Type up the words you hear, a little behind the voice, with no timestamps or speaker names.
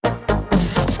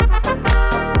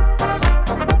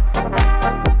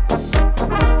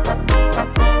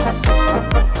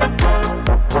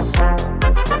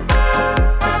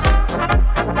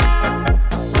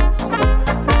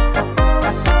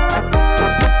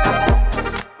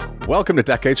Welcome to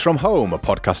Decades from Home, a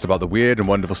podcast about the weird and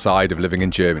wonderful side of living in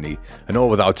Germany, and all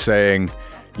without saying,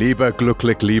 Lieber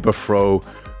glücklich, lieber froh,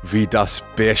 wie das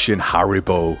Bärchen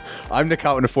Haribo. I'm Nick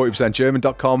Houghton of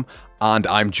 40%German.com, and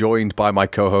I'm joined by my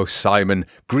co-host Simon,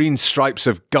 Green Stripes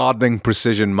of Gardening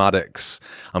Precision Maddox.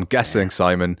 I'm guessing,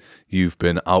 Simon, you've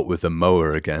been out with the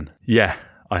mower again. Yeah,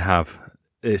 I have.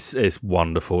 It's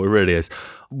wonderful. It really is.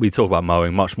 We talk about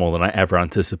mowing much more than I ever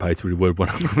anticipated we would when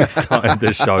we started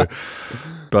this show.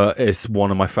 But it's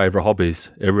one of my favourite hobbies.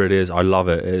 It really is. I love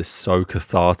it. It's so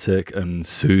cathartic and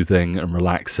soothing and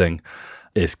relaxing.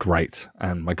 It's great.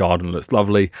 And my garden looks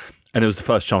lovely. And it was the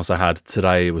first chance I had.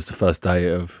 Today was the first day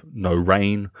of no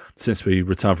rain since we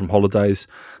returned from holidays.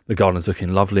 The garden's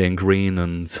looking lovely and green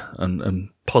and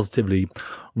positively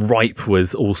ripe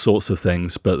with all sorts of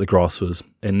things, but the grass was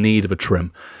in need of a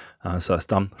trim. So that's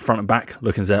done. Front and back,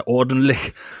 looking sehr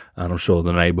ordentlich. And I'm sure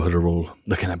the neighbourhood are all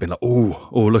looking at me like, oh,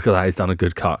 look at that. He's done a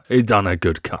good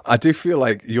cut. I do feel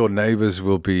like your neighbours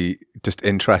will be just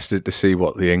interested to see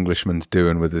what the Englishman's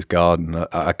doing with his garden.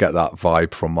 I get that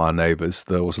vibe from my neighbours.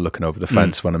 They're always looking over the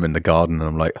fence when I'm in the garden and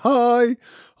I'm like, hi,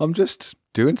 I'm just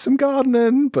doing some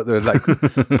gardening. But they're like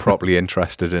properly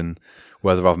interested in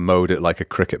whether I've mowed it like a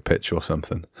cricket pitch or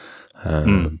something.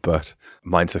 But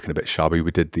mine's looking a bit shabby.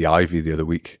 We did the ivy the other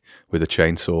week with a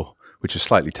chainsaw, which was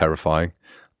slightly terrifying,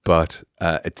 but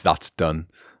that's done.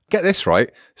 Get this right.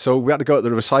 So we had to go to the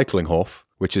recycling hof,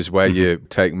 which is where you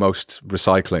take most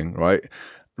recycling, right?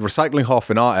 Recycling hof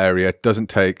in our area doesn't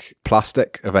take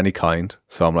plastic of any kind.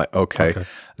 So I'm like, okay.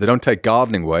 They don't take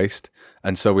gardening waste.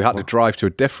 And so we had to drive to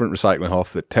a different recycling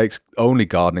hof that takes only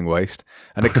gardening waste.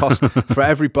 And it cost, for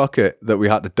every bucket that we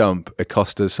had to dump, it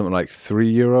cost us something like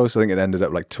 €3. I think it ended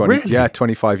up like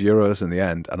 25 euros in the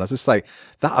end. And I was just like,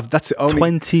 that's only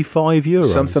 25 euros,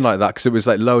 something like that. Because it was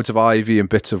like loads of ivy and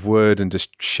bits of wood and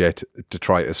just shit,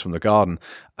 detritus from the garden.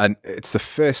 And it's the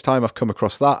first time I've come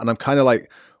across that. And I'm kind of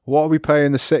like, what are we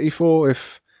paying the city for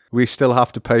if we still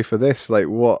have to pay for this? Like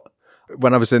what?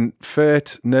 When I was in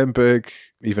Fürth, Nuremberg,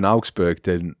 even Augsburg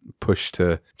didn't push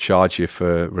to charge you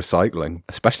for recycling,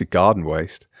 especially garden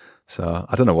waste. So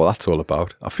I don't know what that's all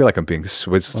about. I feel like I'm being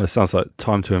swizzed. Well, it sounds like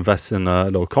time to invest in a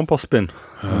little compost bin.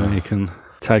 You can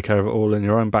take care of it all in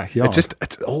your own backyard.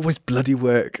 It's always bloody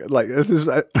work. Like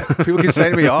people keep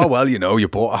saying to me, "Oh, well, you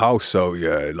bought a house, so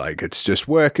yeah, like it's just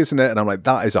work, isn't it?" And I'm like,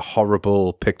 that is a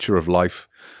horrible picture of life.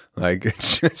 Like,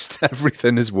 it's just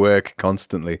everything is work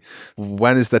constantly.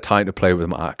 When is there time to play with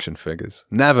my action figures?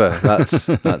 Never. That's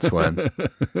when.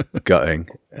 Gutting.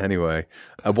 Anyway,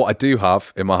 what I do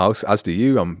have in my house, as do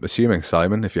you, I'm assuming,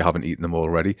 Simon, if you haven't eaten them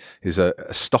already, is a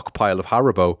stockpile of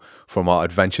Haribo from our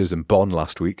adventures in Bonn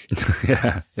last week.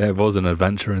 Yeah, it was an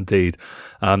adventure indeed.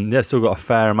 Still got a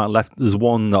fair amount left. There's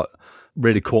one that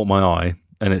really caught my eye,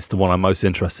 and it's the one I'm most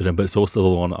interested in, but it's also the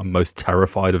one I'm most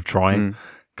terrified of trying.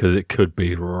 Because it could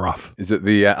be rough. Is it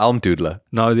the Almdudler?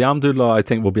 No, the Almdudler I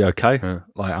think will be okay.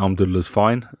 Like Almdudler's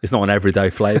fine. It's not an everyday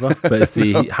flavour, but it's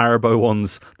the Haribo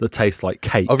ones that taste like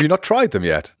cake. Have you not tried them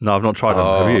yet? No, I've not tried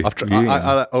them. Have you?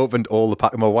 I opened all the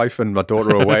packets. My wife and my daughter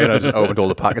are away, and I just opened all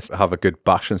the packets to have a good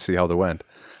bash and see how they went.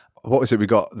 What was it? We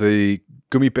got the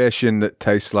Gummibärchen that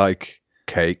tastes like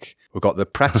cake. We got the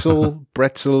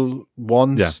pretzel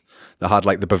ones that had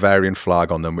like the Bavarian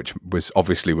flag on them, which was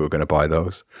obviously we were going to buy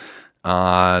those.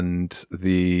 And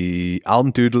the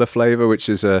Almdudler flavor, which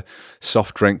is a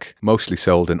soft drink mostly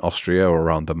sold in Austria or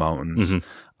around the mountains.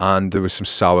 And there was some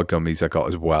sour gummies I got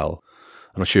as well.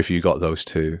 I'm not sure if you got those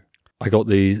too. I got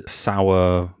the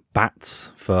sour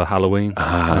bats for Halloween.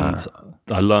 And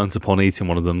I learned upon eating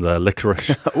one of them, the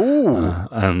licorice.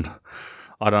 And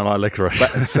I don't like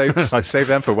licorice. Save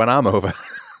them for when I'm over.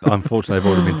 Unfortunately,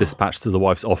 they've already been dispatched to the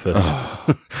wife's office.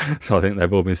 So I think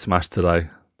they've all been smashed today.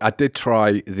 I did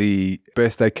try the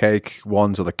birthday cake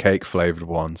ones or the cake flavored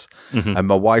ones. And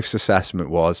my wife's assessment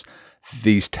was,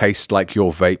 these taste like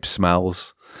your vape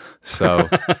smells. So,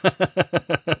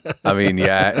 I mean,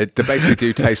 they basically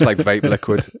do taste like vape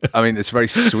liquid. I mean, it's very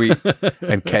sweet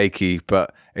and cakey,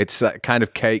 but it's that kind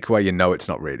of cake where you know it's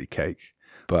not really cake.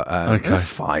 But they're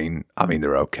fine. I mean,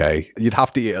 they're okay. You'd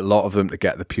have to eat a lot of them to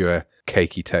get the pure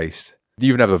cakey taste.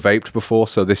 You've never vaped before,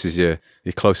 so this is your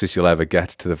closest you'll ever get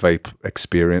to the vape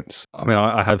experience. I mean,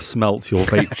 I have smelt your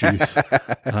vape juice,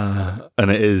 and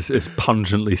it's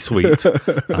pungently sweet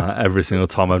every single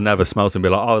time. I've never smelt it and be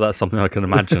like, oh, that's something I can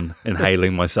imagine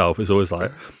inhaling myself. It's always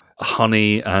like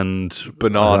honey and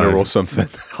banana or something.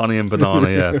 Honey and banana,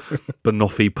 yeah.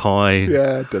 Banoffee pie.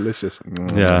 Yeah, delicious.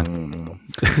 Yeah.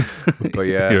 But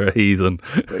yeah. You're a heathen.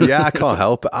 Yeah, I can't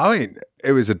help it. I mean,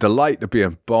 it was a delight to be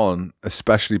in Bonn,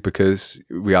 especially because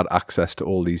we had access to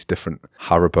all these different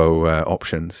Haribo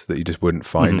options that you just wouldn't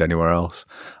find anywhere else.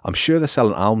 I'm sure they're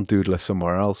selling Almdudler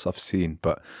somewhere else I've seen,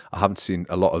 but I haven't seen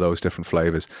a lot of those different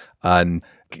flavors. And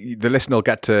the listener will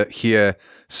get to hear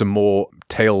some more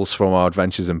tales from our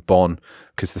adventures in Bonn,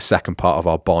 because the second part of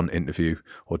our Bonn interview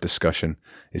or discussion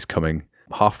is coming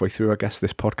halfway through, I guess,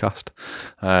 this podcast.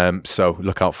 So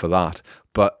look out for that.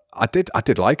 But I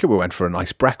did like it. We went for a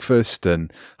nice breakfast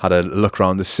and had a look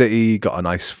around the city, got a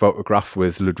nice photograph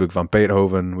with Ludwig van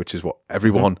Beethoven, which is what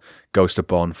everyone goes to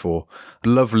Bonn for.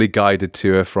 Lovely guided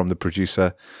tour from the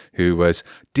producer, who was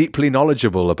deeply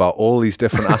knowledgeable about all these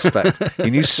different aspects. He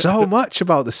knew so much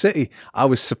about the city. I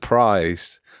was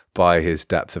surprised by his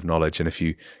depth of knowledge. And if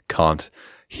you can't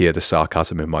hear the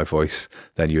sarcasm in my voice,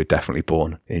 then you were definitely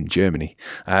born in Germany.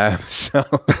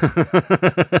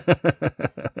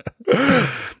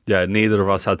 Yeah, neither of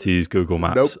us had to use Google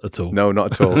Maps at all. No,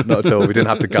 not at all. Not at all. We didn't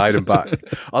have to guide him back.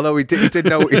 Although he did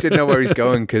know where he's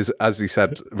going, because as he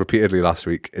said repeatedly last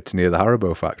week, it's near the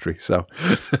Haribo factory. So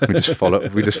we just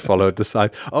followed the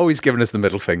side. Oh, he's given us the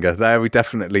middle finger. There, we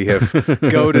definitely have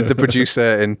goaded the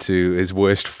producer into his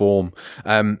worst form.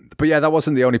 But yeah, that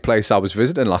wasn't the only place I was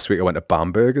visiting last week. I went to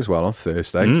Bamberg as well on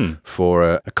Thursday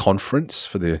for a conference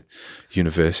for the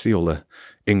university. All the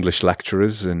English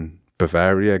lecturers in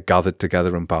Bavaria gathered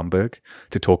together in Bamberg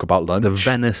to talk about lunch. The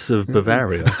Venice of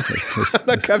Bavaria.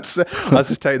 I was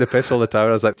just taking the piss all the time.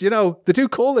 I was like, they do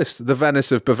call this the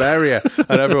Venice of Bavaria.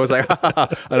 And everyone was like,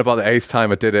 and about the 8th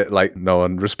time I did it, like, no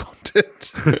one responded.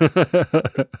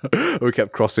 We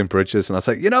kept crossing bridges. And I was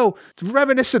like, it's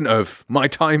reminiscent of my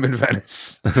time in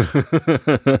Venice.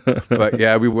 But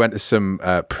yeah, we went to some,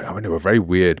 a very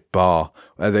weird bar.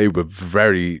 They were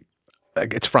very,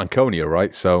 it's Franconia,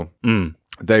 right? So...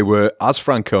 They were as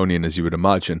Franconian as you would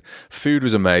imagine. Food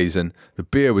was amazing. The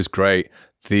beer was great.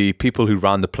 The people who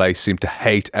ran the place seemed to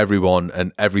hate everyone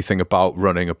and everything about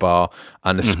running a bar,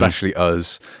 and especially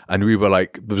us. And we were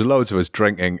like, there was loads of us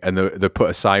drinking, and they put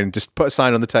a sign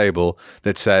on the table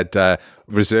that said,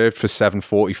 reserved for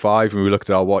 7:45, and we looked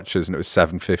at our watches and it was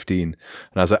 7:15. And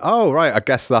I was like, oh, right, I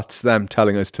guess that's them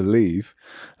telling us to leave.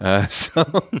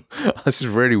 So this is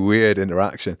really weird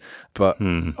interaction. But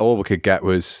all we could get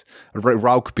was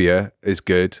Rauch beer is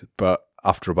good, but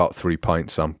after about 3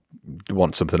 pints, I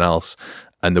want something else.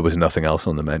 And there was nothing else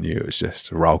on the menu. It was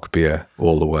just Rauch beer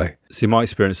all the way. See, my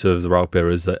experience of the Rauch beer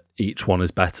is that each one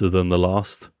is better than the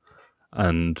last.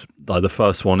 And like the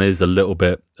first one is a little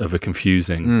bit of a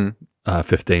confusing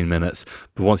 15 minutes.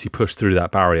 But once you push through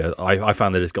that barrier, I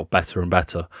found that it's got better and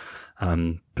better.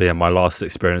 But yeah, my last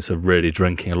experience of really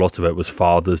drinking, a lot of it was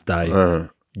Father's Day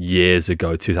years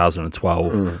ago,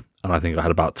 2012. And I think I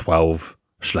had about 12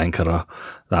 Schlenkerer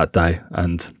that day,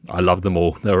 and I loved them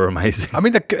all. They were amazing. I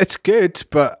mean, it's good,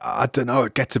 but I don't know,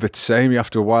 it gets a bit samey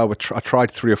after a while. I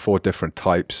tried 3 or 4 different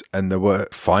types, and they were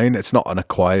fine. It's not an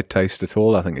acquired taste at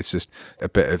all. I think it's just a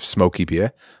bit of smoky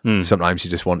beer. Sometimes you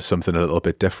just want something a little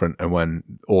bit different, and when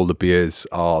all the beers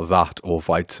are that or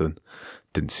Weizen,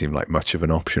 didn't seem like much of an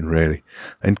option, really.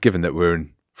 And given that we're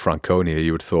in Franconia,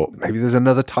 you would have thought maybe there's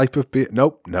another type of beer.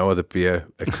 Nope, no other beer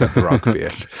except the Rauch beer.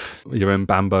 You're in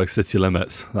Bamberg city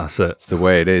limits. That's it. It's the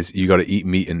way it is. You got to eat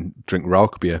meat and drink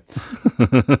Rauch beer.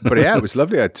 But yeah, it was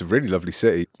lovely. It's a really lovely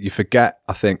city. You forget,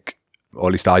 I think, or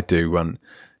at least I do, when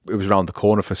it was around the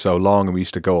corner for so long and we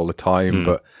used to go all the time,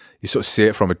 but you sort of see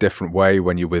it from a different way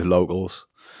when you're with locals.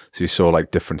 So you saw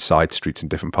like different side streets in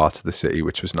different parts of the city,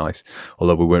 which was nice.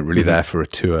 Although we weren't really there for a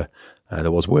tour.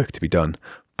 There was work to be done.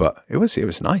 But it was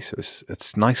nice.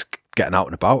 It's nice getting out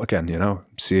and about again,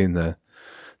 seeing the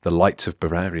lights of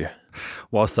Bavaria.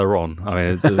 Whilst they're on, I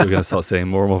mean, we're going to start seeing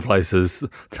more and more places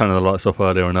turning the lights off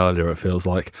earlier and earlier, it feels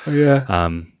like. Oh, yeah.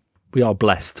 We are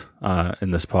blessed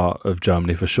in this part of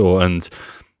Germany for sure. And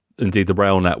indeed, the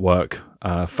rail network,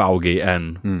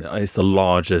 VG-N, is the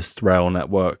largest rail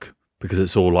network because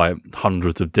it's all like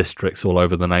hundreds of districts all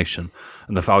over the nation.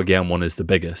 And the VG-N one is the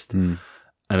biggest. And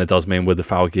it does mean with the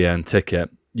VG-N ticket,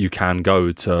 you can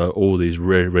go to all these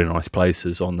really, really nice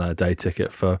places on their day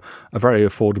ticket for a very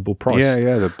affordable price.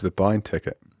 Yeah, the buying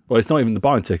ticket. Well, it's not even the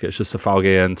buying ticket, it's just the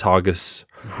VG-N Tages.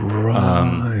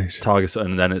 Right. Tages,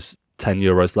 and then it's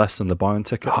 €10 less than the buying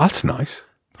ticket. Oh, that's nice.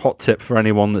 Hot tip for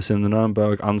anyone that's in the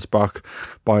Nuremberg, Ansbach,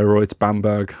 Bayreuth,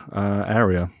 Bamberg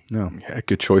area. Yeah,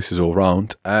 good choices all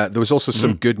round. There was also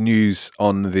some good news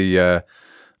on the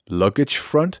luggage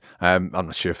front. I'm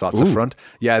not sure if that's a front.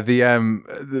 Yeah, the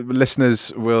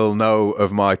listeners will know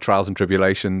of my trials and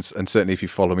tribulations, and certainly if you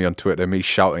follow me on Twitter, me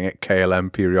shouting at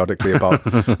KLM periodically about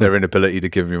their inability to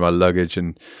give me my luggage,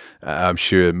 and I'm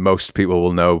sure most people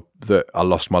will know that I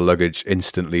lost my luggage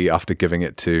instantly after giving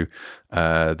it to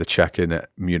the check-in at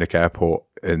Munich airport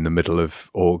in the middle of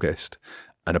August.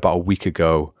 And about a week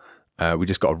ago, we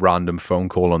just got a random phone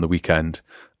call on the weekend,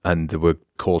 and they were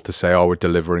called to say, we're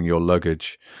delivering your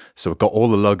luggage. So we got all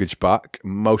the luggage back,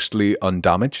 mostly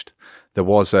undamaged. There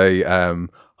was a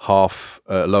half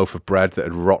loaf of bread that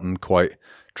had rotten quite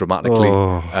dramatically,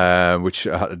 which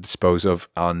I had to dispose of.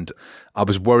 And I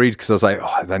was worried because I was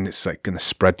like, then it's like going to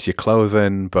spread to your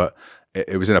clothing. But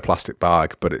it was in a plastic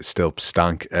bag, but it still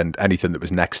stank. And anything that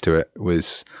was next to it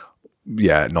was...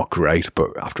 not great,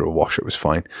 but after a wash it was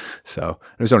fine. So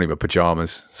it was only my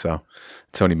pajamas, so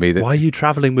it's only me that... Why are you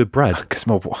travelling with bread? Because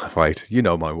my wife, you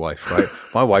know my wife, right?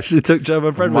 My wife... She took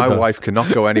German bread with her. My wife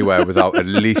cannot go anywhere without at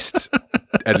least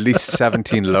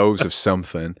 17 loaves of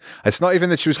something. It's not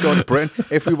even that she was going to Britain.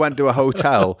 If we went to a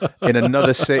hotel in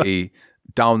another city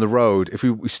down the road, if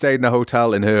we stayed in a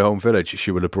hotel in her home village,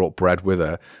 she would have brought bread with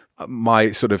her. My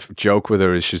sort of joke with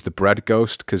her is she's the bread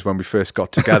ghost, because when we first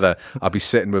got together, I'd be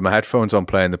sitting with my headphones on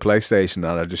playing the PlayStation,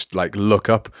 and I'd just like look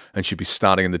up and she'd be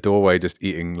standing in the doorway just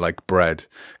eating like bread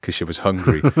because she was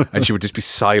hungry, and she would just be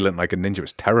silent like a ninja. It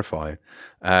was terrifying.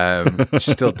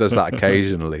 She still does that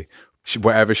occasionally.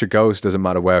 Wherever she goes, doesn't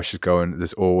matter where she's going,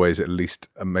 there's always at least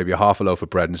maybe a half a loaf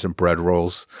of bread and some bread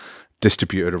rolls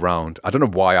distributed around. I don't know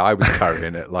why I was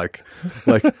carrying it like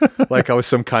I was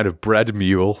some kind of bread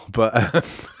mule, but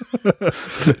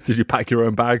did you pack your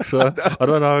own bag, sir? I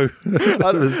don't know.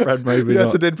 It was bread, maybe. Yes,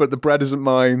 not. I did, but the bread isn't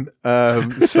mine.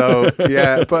 So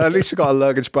yeah, but at least I got a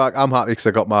luggage back. I'm happy because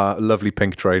I got my lovely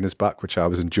pink trainers back, which I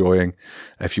was enjoying.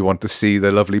 If you want to see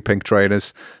the lovely pink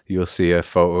trainers, you'll see a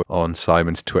photo on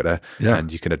Simon's Twitter,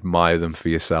 and you can admire them for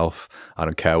yourself. I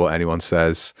don't care what anyone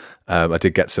says. I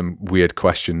did get some weird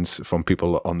questions from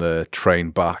people on the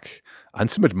train back,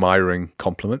 and some admiring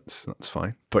compliments. That's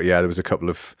fine. But yeah, there was a couple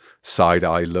of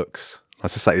side-eye looks. I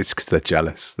was just like, it's because they're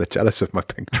jealous. They're jealous of my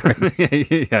pink trainers.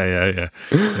 Yeah.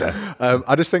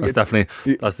 I just think that's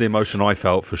the emotion I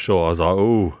felt for sure. I was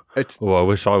like, I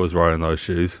wish I was wearing those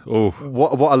shoes.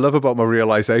 What I love about my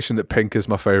realization that pink is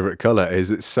my favorite color is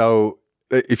it's so...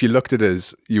 If you looked at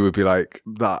us, you would be like,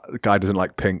 that guy doesn't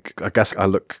like pink. I guess I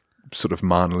look sort of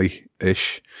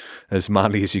manly-ish, as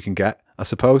manly as you can get, I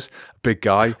suppose. Big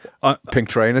guy, pink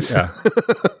trainers. Yeah.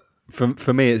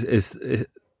 For me,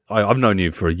 I've known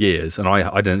you for years, and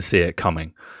I didn't see it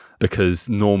coming, because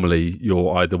normally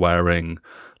you're either wearing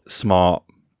smart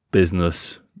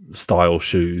business style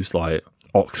shoes like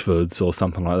Oxfords or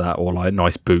something like that, or like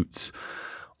nice boots,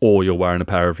 or you're wearing a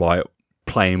pair of like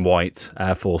plain white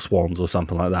Air Force Ones or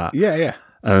something like that. Yeah.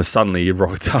 And suddenly you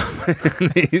rocked up in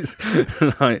these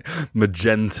like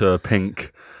magenta,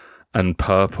 pink, and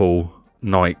purple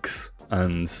Nikes,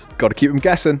 and got to keep them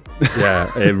guessing.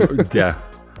 Yeah.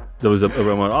 There was a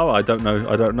moment. I don't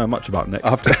know much about Nick.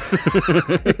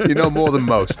 You know more than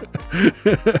most.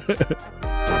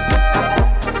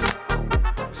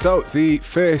 So the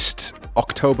first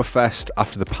Oktoberfest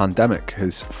after the pandemic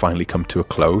has finally come to a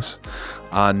close,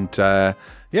 and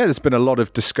there's been a lot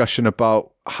of discussion about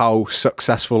how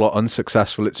successful or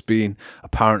unsuccessful it's been.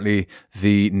 Apparently,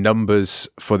 the numbers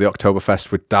for the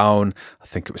Oktoberfest were down. I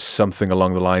think it was something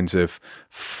along the lines of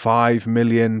 5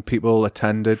 million people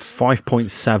attended.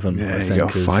 5.7, I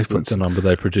think, is the number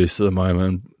they produce at the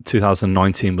moment.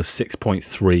 2019 was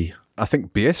 6.3. I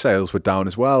think beer sales were down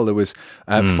as well. There was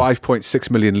 5.6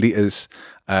 million litres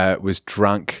was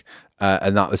drank,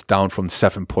 and that was down from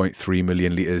 7.3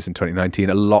 million litres in 2019.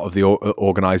 A lot of the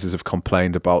organisers have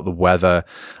complained about the weather,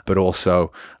 but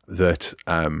also that,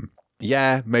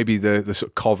 maybe the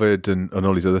sort of COVID and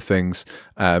all these other things,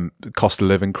 the cost of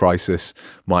living crisis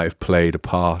might have played a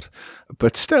part.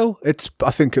 But still,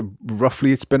 I think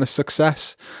roughly it's been a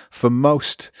success for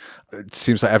most. It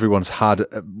seems like everyone's had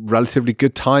a relatively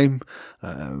good time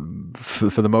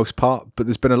for the most part, but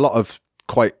there's been a lot of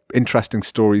quite interesting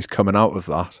stories coming out of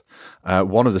that.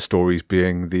 One of the stories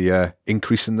being the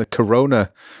increase in the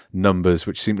corona numbers,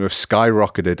 which seem to have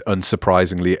skyrocketed,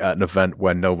 unsurprisingly, at an event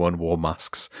where no one wore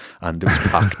masks and it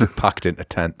was packed into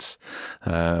tents.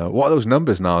 What are those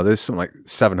numbers now? There's something like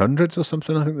 700s or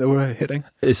something, I think they were hitting.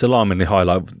 It's alarmingly high.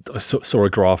 Like, I saw a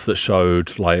graph that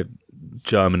showed like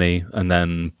Germany and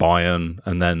then Bayern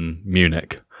and then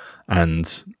Munich.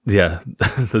 And yeah,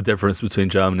 the difference between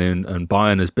Germany and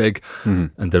Bayern is big,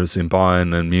 and the difference between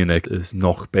Bayern and Munich is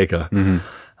noch bigger.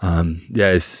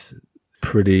 It's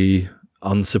pretty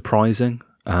unsurprising.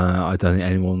 I don't think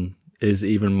anyone is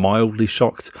even mildly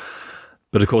shocked.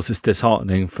 But of course, it's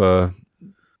disheartening for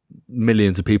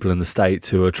millions of people in the States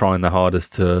who are trying their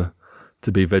hardest to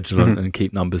be vigilant and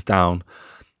keep numbers down,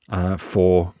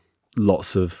 for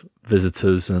lots of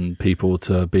visitors and people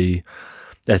to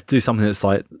do something that's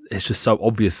like, it's just so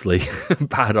obviously a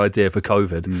bad idea for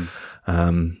COVID.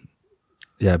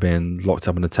 Being locked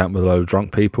up in a tent with a load of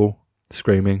drunk people,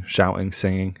 screaming, shouting,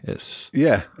 singing. It's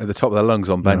at the top of their lungs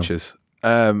on benches.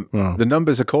 The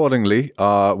numbers accordingly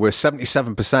were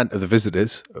 77% of the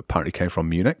visitors apparently came from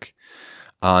Munich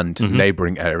and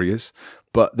neighbouring areas.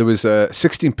 But there was a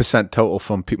 16% total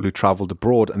from people who travelled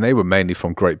abroad, and they were mainly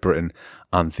from Great Britain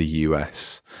and the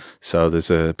US. So there's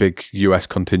a big US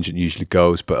contingent usually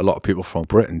goes, but a lot of people from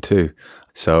Britain too.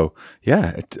 So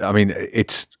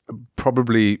it's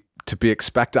probably to be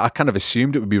expected. I kind of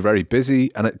assumed it would be very busy,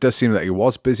 and it does seem that it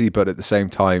was busy, but at the same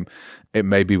time, it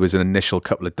maybe was an initial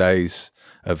couple of days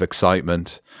of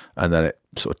excitement, and then it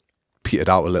sort of petered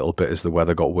out a little bit as the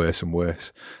weather got worse and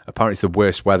worse. Apparently it's the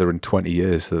worst weather in 20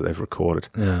 years that they've recorded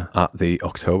at the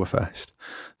Oktoberfest.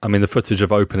 I mean, the footage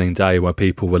of opening day where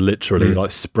people were literally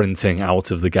like sprinting out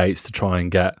of the gates to try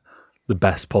and get the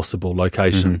best possible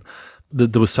location.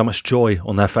 There was so much joy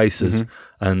on their faces,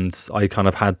 and I kind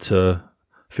of had to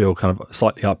feel kind of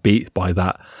slightly upbeat by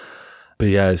that. But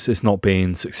yeah, it's not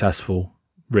been successful,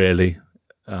 really.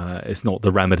 It's not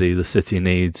the remedy the city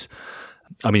needs.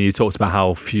 I mean, you talked about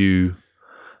how few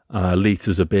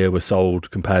litres of beer were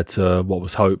sold compared to what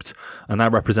was hoped, and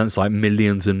that represents like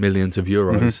millions and millions of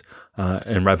euros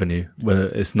in revenue. When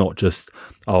it's not just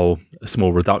a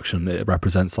small reduction, it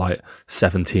represents like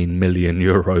 17 million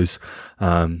euros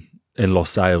in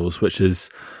lost sales, which is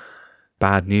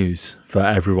bad news for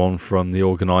everyone, from the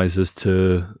organisers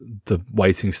to the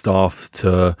waiting staff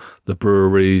to the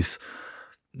breweries.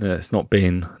 It's not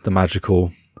been the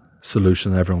magical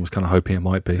solution that everyone was kind of hoping it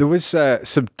might be. There was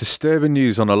some disturbing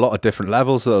news on a lot of different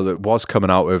levels, though, that was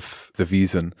coming out of the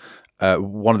Wiesn.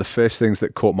 One of the first things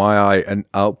that caught my eye, and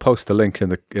I'll post the link in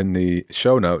the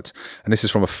show notes, and this is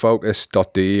from a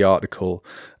Focus.de article,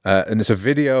 and it's a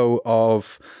video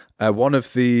of one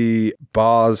of the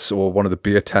bars or one of the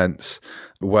beer tents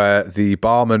where the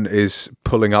barman is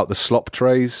pulling out the slop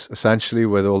trays, essentially,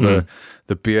 with all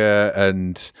the beer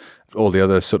and all the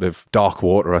other sort of dark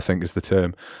water, I think is the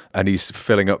term. And he's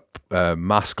filling up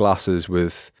mass glasses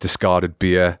with discarded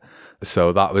beer.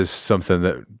 So that was something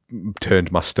that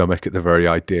turned my stomach at the very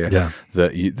idea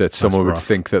that someone would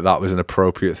think that was an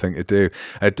appropriate thing to do.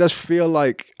 And it does feel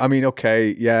like, I mean,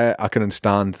 okay, yeah, I can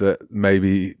understand that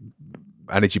maybe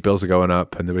energy bills are going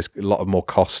up and there is a lot of more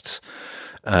costs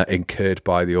incurred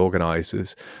by the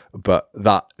organisers, but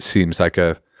that seems like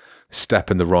a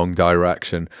step in the wrong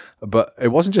direction. But it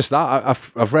wasn't just that.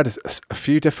 I've read a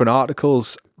few different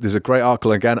articles. There's a great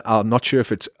article, again, I'm not sure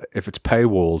if it's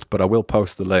paywalled, but I will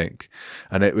post the link.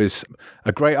 And it was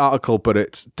a great article, but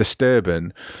it's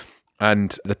disturbing.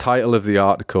 And the title of the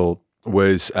article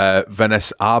was Wenn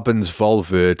es abends voll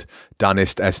wird, dann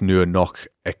ist es nur noch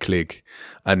eklig.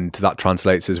 And that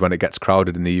translates as when it gets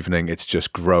crowded in the evening, it's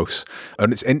just gross.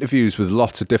 And it's interviews with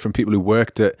lots of different people who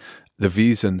worked at the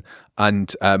Wiesn,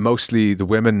 and mostly the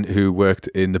women who worked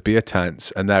in the beer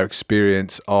tents, and their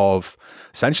experience of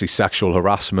essentially sexual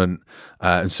harassment,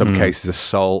 in some cases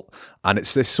assault. And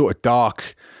it's this sort of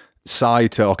dark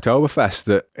side to Oktoberfest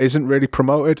that isn't really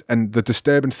promoted. And the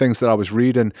disturbing things that I was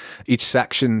reading, each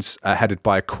section's headed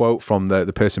by a quote from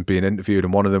the person being interviewed,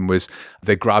 and one of them was,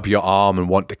 they grab your arm and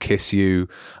want to kiss you.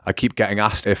 I keep getting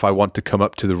asked if I want to come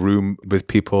up to the room with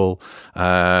people.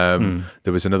 There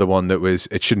was another one that was,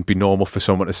 it shouldn't be normal for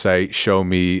someone to say, show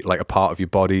me like a part of your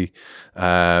body.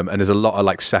 And there's a lot of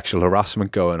like sexual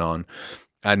harassment going on.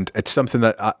 And it's something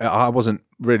that I wasn't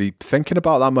really thinking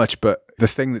about that much, but the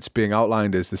thing that's being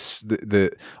outlined is this: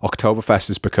 the Oktoberfest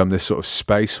has become this sort of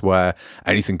space where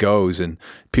anything goes, and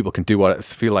people can do what it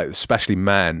feel like. Especially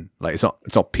men, like it's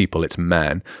not people, it's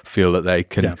men feel that they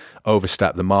can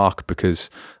overstep the mark because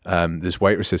there's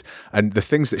waitresses. And the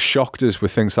things that shocked us were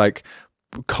things like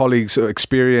colleagues or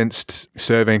experienced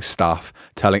serving staff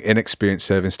telling inexperienced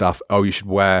serving staff, oh, you should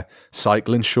wear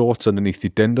cycling shorts underneath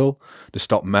your dindle to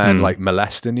stop men like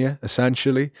molesting you,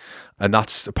 essentially. And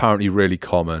that's apparently really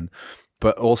common.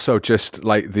 But also just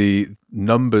like the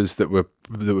numbers that were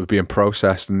being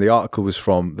processed. And the article was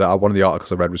from one of the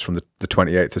articles I read was from the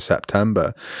 28th of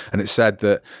September, and it said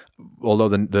that although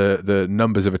the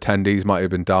numbers of attendees might have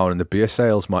been down and the beer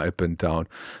sales might have been down,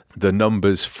 the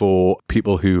numbers for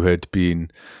people who had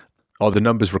been or the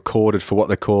numbers recorded for what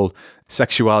they call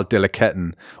sexual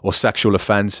delicten or sexual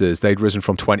offences, they'd risen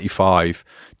from 25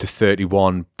 to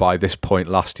 31 by this point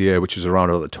last year, which was around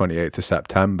the 28th of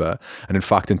September. And in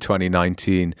fact, in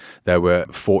 2019, there were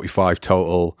 45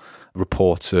 total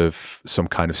reports of some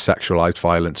kind of sexualized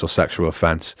violence or sexual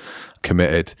offence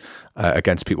committed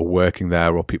against people working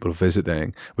there or people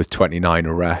visiting, with 29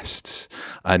 arrests.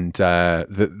 And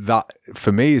that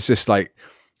for me is just like,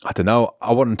 I don't know,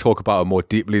 I want to talk about it more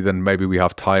deeply than maybe we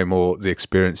have time or the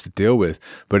experience to deal with.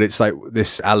 But it's like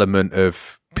this element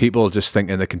of people just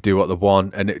thinking they can do what they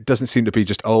want. And it doesn't seem to be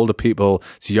just older people,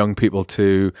 it's young people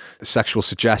too, sexual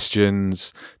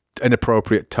suggestions,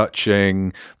 inappropriate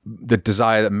touching, the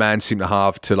desire that men seem to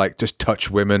have to like just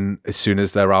touch women as soon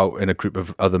as they're out in a group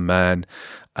of other men.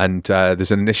 And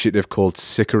there's an initiative called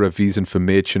Sichere Wiesen für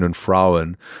Mädchen und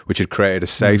Frauen, which had created a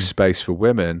safe space for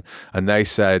women. And they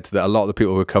said that a lot of the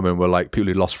people who were coming were like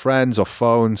people who lost friends or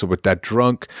phones or were dead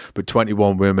drunk, but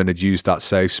 21 women had used that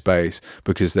safe space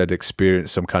because they'd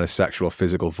experienced some kind of sexual or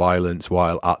physical violence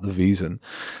while at the Wiesen.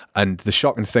 And the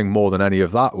shocking thing more than any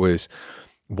of that was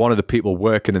one of the people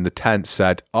working in the tent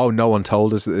said, "Oh, no one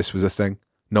told us that this was a thing.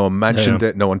 No one mentioned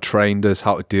it. No one trained us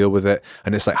how to deal with it."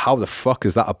 And it's like, how the fuck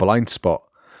is that a blind spot?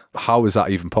 How is that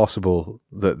even possible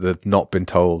that they've not been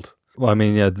told? Well, I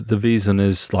mean, yeah, the Wiesen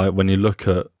is like, when you look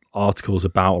at articles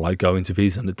about like going to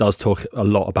Wiesen, it does talk a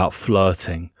lot about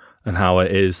flirting and how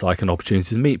it is like an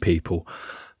opportunity to meet people.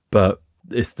 But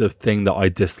it's the thing that I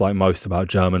dislike most about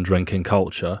German drinking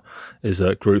culture is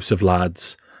that groups of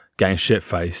lads getting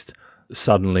shit-faced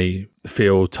suddenly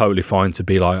feel totally fine to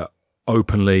be like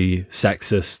openly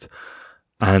sexist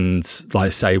and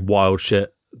like say wild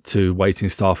shit to waiting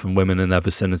staff and women in their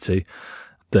vicinity.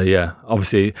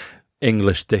 Obviously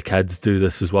English dickheads do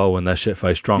this as well when they're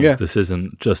shit-faced drunk. Yeah. This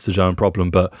isn't just a German problem,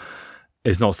 but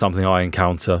it's not something I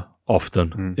encounter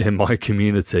often in my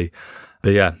community.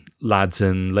 But yeah, lads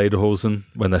in Lederhosen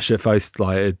when they're shit-faced,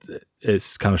 like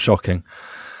it's kind of shocking.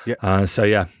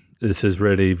 Yeah. This is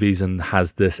really, Wiesen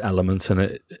has this element, and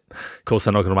of course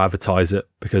they're not going to advertise it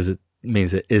because it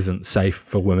means it isn't safe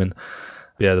for women.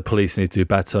 But yeah, the police need to do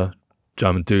better.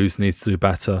 German dudes need to do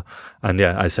better. And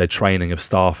yeah, I say training of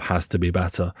staff has to be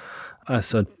better.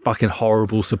 It's a fucking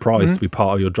horrible surprise to be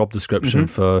part of your job description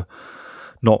for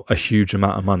not a huge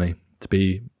amount of money to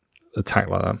be attacked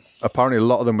like that. Apparently a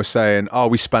lot of them were saying, "Oh,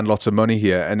 we spend lots of money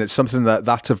here." And it's something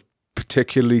that's a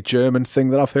particularly German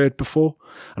thing that I've heard before.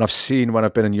 And I've seen when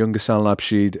I've been in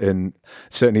Junggesellenabschied,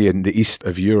 certainly in the east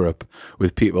of Europe,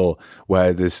 with people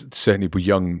where there's certainly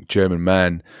young German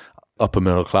men, upper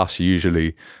middle class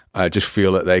usually, just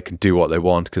feel that they can do what they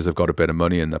want because they've got a bit of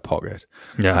money in their pocket.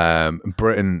 Yeah.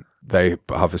 Britain, they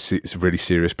have really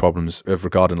serious problems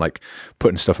regarding like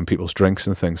putting stuff in people's drinks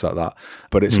and things like that.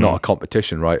 But it's not a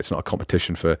competition, right? It's not a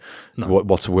competition for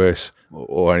what's worse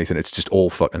or anything. It's just all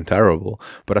fucking terrible.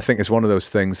 But I think it's one of those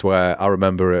things where I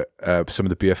remember some of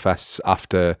the beer fests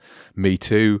after Me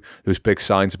Too, there was big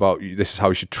signs about this is how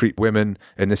you should treat women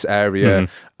in this area.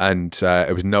 And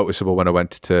it was noticeable when I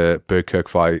went to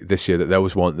Bergkirchweih this year that there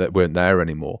was one that weren't there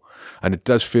anymore. And it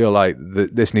does feel like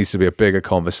this needs to be a bigger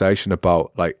conversation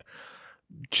about like,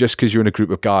 just because you're in a group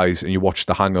of guys and you watch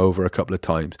The Hangover a couple of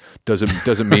times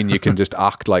doesn't mean you can just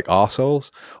act like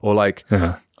arseholes. Or like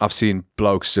I've seen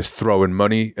blokes just throwing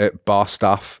money at bar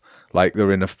staff like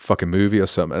they're in a fucking movie or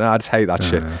something. And I just hate that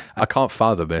shit. I can't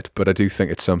fathom it, but I do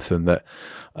think it's something that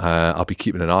I'll be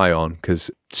keeping an eye on, because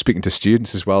speaking to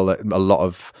students as well, a lot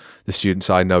of the students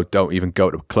I know don't even go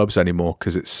to clubs anymore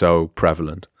because it's so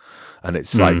prevalent. And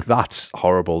it's like, that's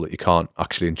horrible that you can't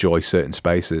actually enjoy certain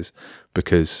spaces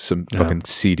because some fucking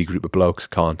seedy group of blokes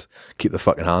can't keep their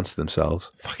fucking hands to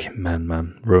themselves. Fucking men,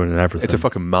 man. Ruining everything. It's a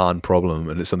fucking man problem,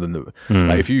 and it's something that,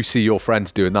 like, if you see your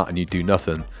friends doing that and you do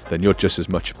nothing, then you're just as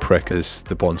much a prick as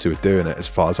the ones who are doing it, as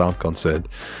far as I'm concerned.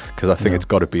 Because I think it's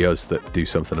got to be us that do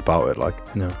something about it.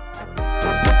 Like, no.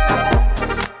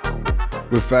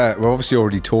 We've obviously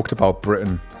already talked about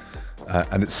Britain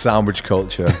and its sandwich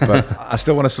culture, but I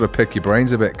still want to sort of pick your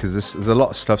brains a bit, because there's a lot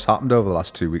of stuff's happened over the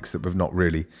last 2 weeks that we've not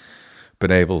really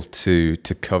been able to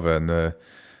cover. And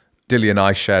Dilly and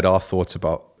I shared our thoughts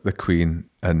about the Queen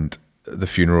and the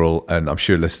funeral, and I'm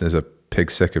sure listeners are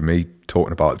pig sick of me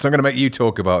talking about it, so I'm going to make you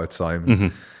talk about it,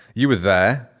 Simon. You were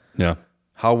there. Yeah.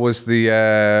 How was the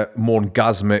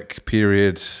morgasmic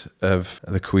period of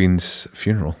the Queen's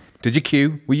funeral? Did you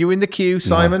queue? Were you in the queue,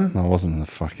 Simon? No, I wasn't in the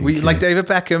fucking queue. Like David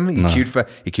Beckham?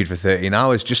 He queued for 13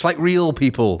 hours, just like real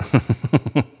people.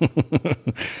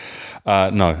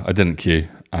 No, I didn't queue,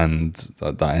 and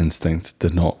that instinct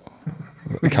did not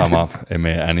come up in me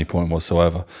at any point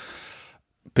whatsoever.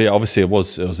 But yeah, obviously it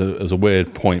was a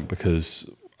weird point, because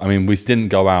I mean, we didn't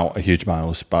go out a huge amount. It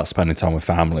was about spending time with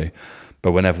family.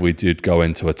 But whenever we did go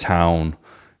into a town,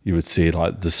 you would see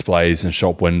like displays and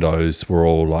shop windows were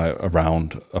all like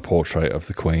around a portrait of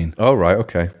the Queen. Oh, right,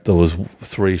 okay. There was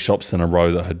 3 shops in a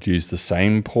row that had used the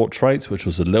same portraits, which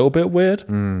was a little bit weird.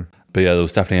 But yeah, there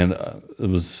was definitely there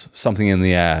was something in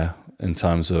the air in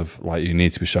terms of like you need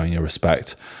to be showing your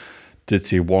respect. Did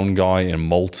see one guy in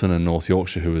Malton in North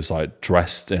Yorkshire who was like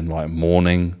dressed in like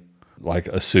mourning, like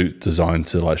a suit designed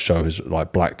to like show his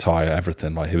like black tie,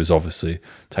 everything. Like he was obviously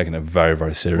taking it very,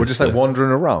 very seriously. We're just like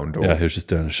wandering around? Or? Yeah, he was just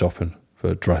doing a shopping,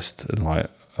 but dressed in like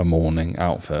a mourning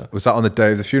outfit. Was that on the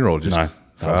day of the funeral? No, that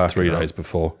was 3 days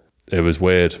before. It was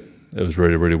weird. It was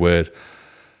really, really weird.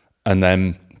 And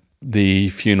then the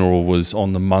funeral was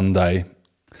on the Monday,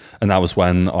 and that was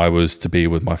when I was to be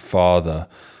with my father.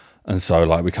 And so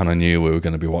like we kind of knew we were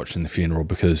going to be watching the funeral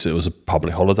because it was a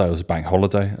public holiday, it was a bank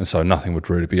holiday, and so nothing would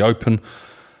really be open.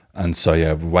 And so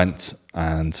yeah, we went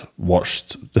and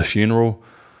watched the funeral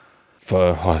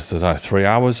for 3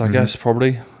 hours, I guess,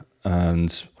 probably.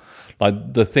 And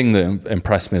like the thing that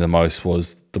impressed me the most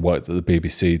was the work that the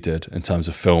BBC did in terms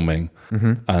of filming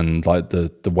and like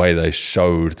the way they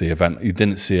showed the event. You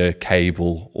didn't see a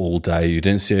cable all day, you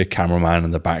didn't see a cameraman in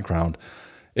the background.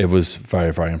 It was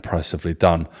very, very impressively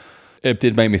done. It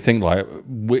did make me think, like,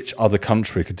 which other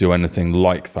country could do anything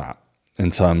like that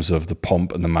in terms of the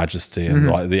pomp and the majesty and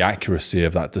like the accuracy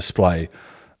of that display.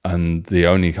 And the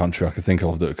only country I could think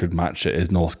of that could match it is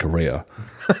North Korea.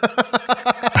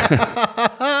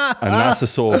 And that's a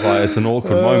sort of like, it's an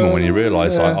awkward moment when you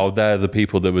realise, like, oh, they're the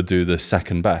people that would do the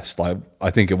second best. Like,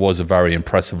 I think it was a very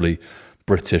impressively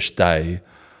British day.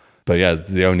 But yeah,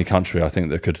 the only country I think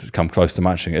that could come close to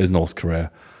matching it is North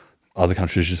Korea. Other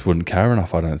countries just wouldn't care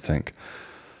enough, I don't think.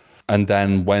 And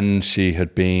then when she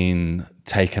had been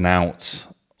taken out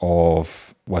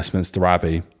of Westminster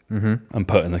Abbey and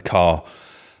put in the car,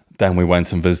 then we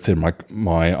went and visited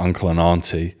my uncle and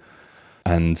auntie.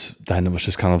 And then it was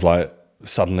just kind of like,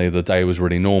 suddenly the day was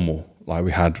really normal. Like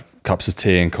we had cups of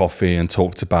tea and coffee and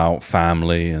talked about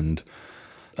family. And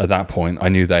at that point, I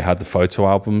knew they had the photo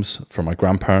albums from my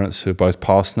grandparents who are both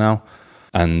passed now.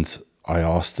 And I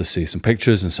asked to see some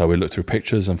pictures, and so we looked through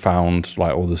pictures and found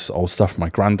like all this old stuff from my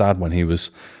granddad when he was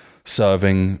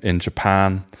serving in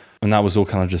Japan, and that was all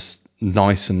kind of just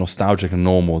nice and nostalgic and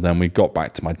normal. Then we got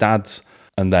back to my dad's,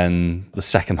 and then the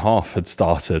second half had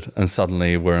started, and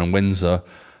suddenly we're in Windsor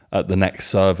at the next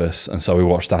service, and so we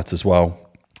watched that as well.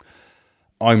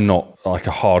 I'm not like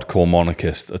a hardcore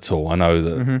monarchist at all. I know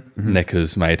that Nick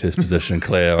has made his position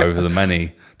clear over the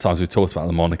many times we've talked about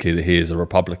the monarchy that he is a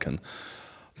Republican.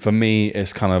 For me,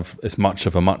 it's much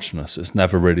of a muchness. It's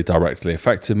never really directly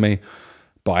affected me,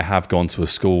 but I have gone to a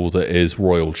school that is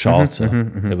royal charter.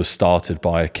 It was started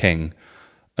by a king.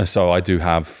 And so I do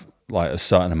have like a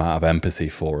certain amount of empathy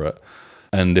for it.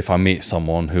 And if I meet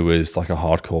someone who is like a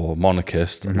hardcore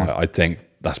monarchist, like, I think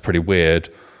that's pretty weird,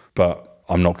 but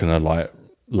I'm not going to like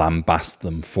lambast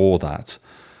them for that.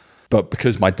 But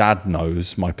because my dad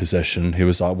knows my position, he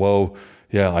was like, well,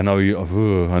 yeah, I know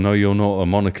you're not a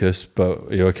monarchist, but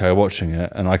are you okay watching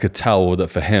it? And I could tell that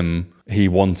for him, he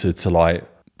wanted to like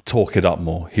talk it up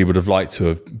more. He would have liked to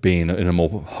have been in a more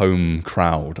home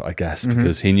crowd, I guess,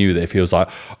 because he knew that if he was like,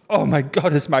 oh my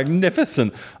God, it's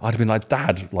magnificent, I'd have been like,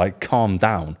 Dad, like, calm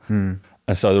down.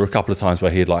 And so there were a couple of times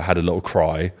where he'd like had a little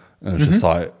cry, and it was just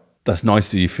like, that's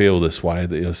nice that you feel this way,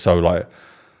 that you're so like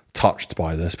touched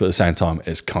by this, but at the same time,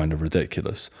 it's kind of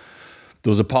ridiculous. There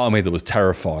was a part of me that was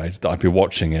terrified that I'd be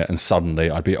watching it and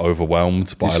suddenly I'd be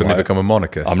overwhelmed by, you suddenly like, become a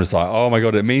monarchist. I'm just like, oh my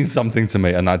God, it means something to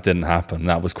me. And that didn't happen.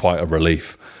 That was quite a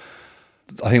relief.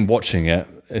 I think watching it,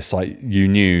 it's like you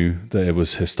knew that it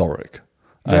was historic.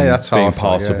 And that's how being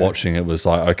part of watching it was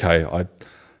like, okay, I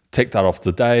ticked that off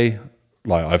the day.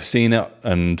 Like, I've seen it,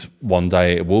 and one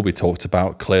day it will be talked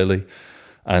about clearly,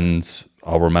 and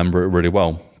I'll remember it really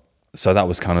well. So that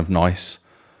was kind of nice.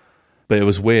 But it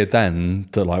was weird then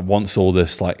that like once all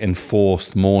this like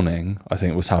enforced mourning, I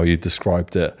think was how you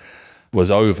described it, was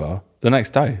over, the next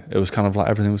day it was kind of like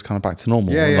everything was kind of back to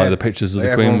normal. Yeah, and, yeah. like the pictures of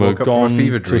Like the Queen were gone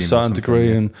fever to dream a certain degree.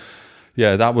 yeah. And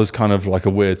yeah, that was kind of like a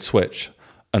weird switch.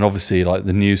 And obviously like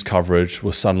the news coverage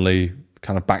was suddenly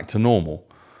kind of back to normal.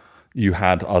 You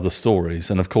had other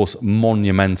stories, and of course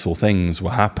monumental things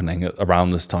were happening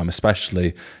around this time,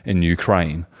 especially in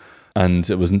Ukraine. And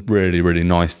it was really, really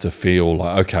nice to feel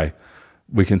like, okay,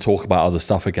 we can talk about other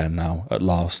stuff again now at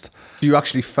last. You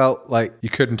actually felt like you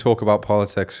couldn't talk about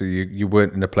politics, or you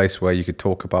weren't in a place where you could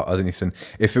talk about anything.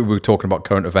 If we were talking about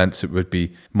current events, it would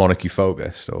be monarchy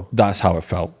focused, or that's how it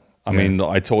felt. I mean,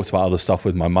 I talked about other stuff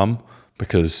with my mum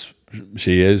because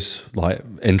she is like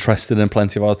interested in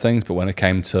plenty of other things, but when it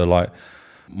came to like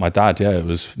my dad, yeah, it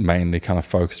was mainly kind of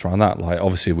focused around that. Like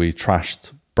obviously we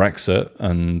trashed Brexit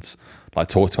and like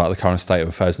talked about the current state of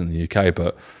affairs in the UK,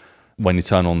 but when you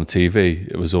turn on the TV,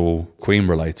 it was all Queen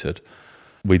related.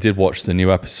 We did watch the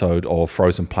new episode of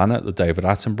Frozen Planet, the David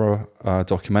Attenborough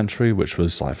documentary, which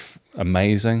was like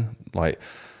amazing. Like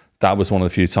that was one of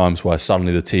the few times where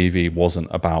suddenly the TV wasn't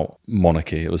about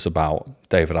monarchy. It was about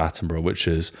David Attenborough, which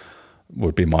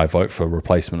would be my vote for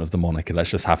replacement of the monarchy. Let's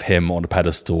just have him on a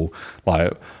pedestal,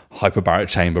 like hyperbaric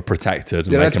chamber protected,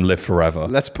 and make him live forever.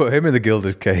 Let's put him in the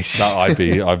gilded cage. I'd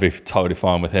be totally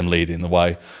fine with him leading the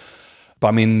way. But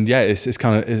I mean, yeah, it's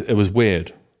kind of, it was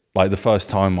weird. Like the first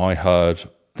time I heard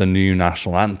the new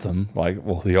national anthem, like,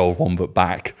 well, the old one, but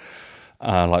back,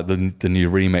 like the new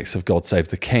remix of God Save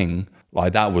the King,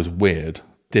 like that was weird.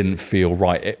 Didn't feel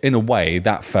right. In a way,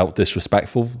 that felt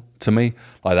disrespectful to me.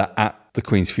 Like that at the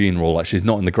Queen's funeral, like she's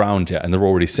not in the ground yet and they're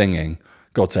already singing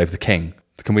God Save the King.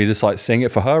 Can we just like sing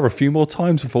it for her a few more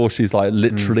times before she's like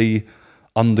literally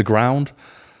underground?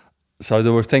 So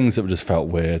there were things that just felt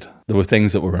weird. There were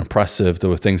things that were impressive. There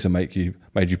were things that made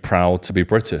you proud to be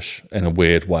British in a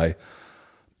weird way.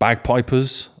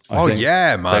 Bagpipers. I think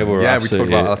yeah, man. They were absolutely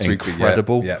we talked about that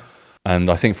incredible. Yeah.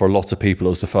 And I think for a lot of people, it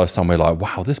was the first time we were like,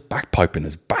 wow, this bagpiping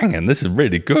is banging. This is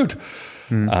really good.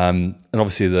 And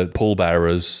obviously the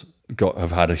pallbearers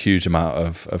have had a huge amount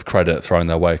of credit thrown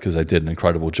their way because they did an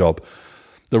incredible job.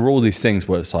 There were all these things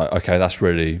where it's like, okay, that's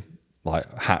really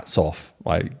like hats off,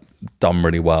 like done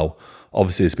really well.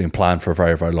 Obviously it's been planned for a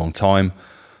very, very long time,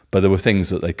 but there were things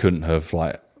that they couldn't have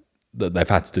that they've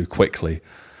had to do quickly.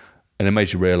 And it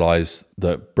made you realize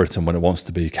that Britain, when it wants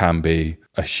to be, can be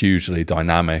a hugely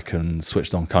dynamic and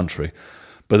switched on country.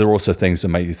 But there are also things that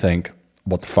make you think,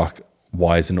 what the fuck?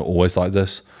 Why isn't it always like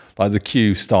this? Like the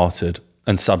queue started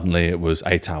and suddenly it was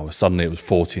 8 hours. Suddenly it was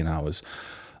 14 hours.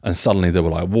 And suddenly there were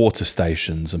like water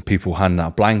stations and people handing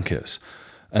out blankets.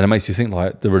 And it makes you think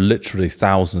like there are literally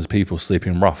thousands of people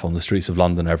sleeping rough on the streets of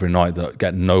London every night that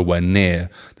get nowhere near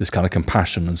this kind of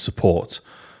compassion and support.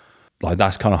 Like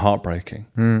that's kind of heartbreaking.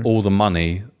 All the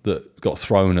money that got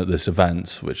thrown at this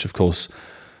event, which of course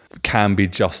can be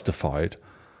justified,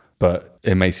 but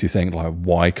it makes you think like,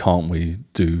 why can't we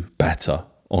do better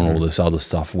on all this other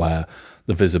stuff where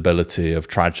the visibility of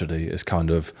tragedy is kind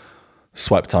of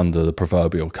swept under the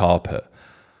proverbial carpet?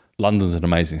 London's an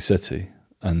amazing city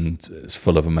and it's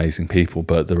full of amazing people,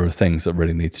 but there are things that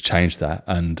really need to change there,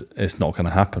 and it's not going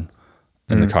to happen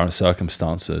in the current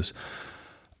circumstances.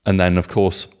 And then of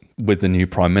course, with the new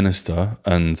Prime Minister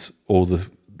and all the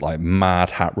like mad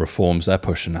hat reforms they're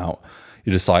pushing out,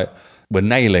 you're just like, we're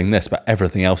nailing this, but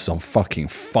everything else is on fucking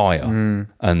fire.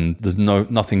 And there's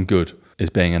nothing good is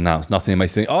being announced. Nothing that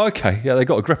makes you think, oh, okay, yeah, they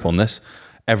got a grip on this.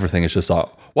 Everything is just like,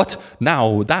 what?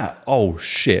 Now that? Oh,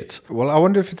 shit. Well, I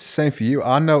wonder if it's the same for you.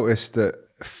 I noticed that,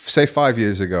 say 5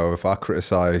 years ago, if I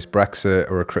criticised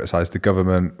Brexit or I criticised the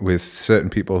government with certain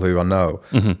people who I know,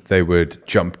 they would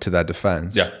jump to their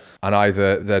defence. Yeah. And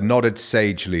either they're nodded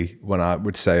sagely when I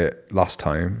would say it last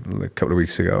time, a couple of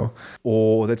weeks ago,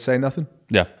 or they'd say nothing.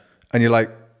 Yeah. And you're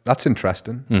like, that's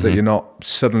interesting, that you're not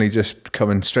suddenly just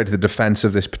coming straight to the defense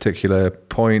of this particular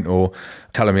point or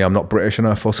telling me I'm not British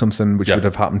enough or something, which would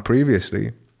have happened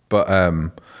previously. But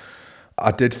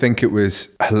I did think it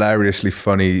was hilariously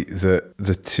funny that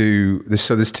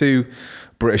there's two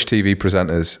British TV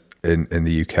presenters in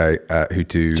the UK who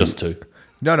do... Just two.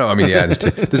 No, I mean, yeah, there's two.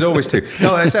 There's always two.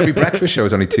 No, it's every breakfast show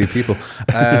is only two people.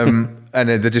 And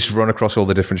they just run across all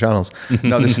the different channels.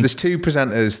 No, there's two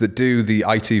presenters that do the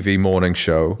ITV morning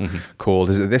show called,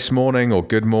 is it This Morning or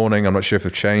Good Morning? I'm not sure if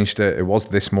they've changed it. It was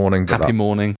This Morning. Happy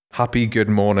Morning. Happy Good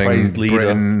Morning. Praised Leader.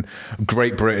 Britain,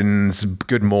 Great Britain's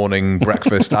Good Morning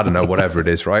Breakfast. I don't know, whatever it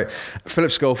is, right?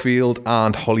 Philip Schofield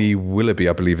and Holly Willoughby,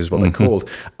 I believe is what they're called.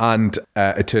 And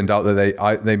it turned out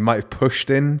that they might have pushed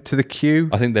in to the queue.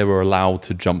 I think they were allowed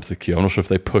to jump the queue. I'm not sure if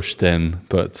they pushed in,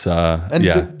 but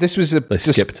this was they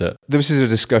skipped it. This is a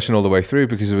discussion all the way through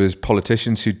because there was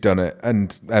politicians who'd done it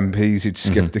and MPs who'd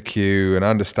skipped the queue, and I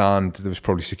understand there was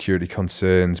probably security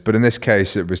concerns, but in this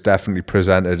case it was definitely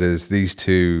presented as these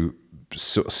two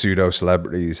pseudo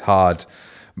celebrities had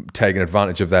taken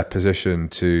advantage of their position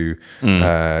to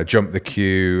jump the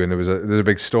queue, and there's a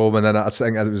big storm. And then I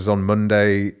think it was on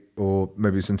Monday or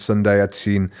maybe it's on Sunday, I'd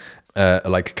seen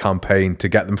like a campaign to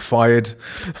get them fired,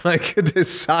 like to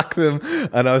sack them,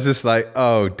 and I was just like,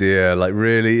 oh dear, like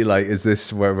really, like is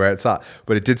this where it's at?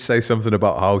 But it did say something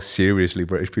about how seriously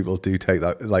British people do take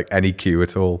that, like any queue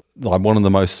at all. Like one of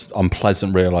the most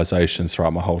unpleasant realizations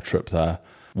throughout my whole trip there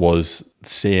was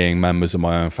seeing members of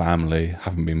my own family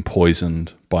having been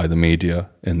poisoned by the media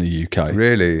in the UK.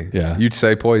 Really? Yeah. You'd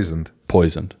say poisoned?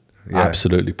 Poisoned. Yeah.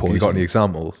 Absolutely poisoned. You got any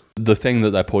examples? The thing that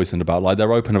they're poisoned about, like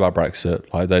they're open about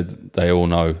Brexit, like they all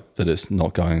know that it's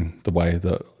not going the way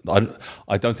that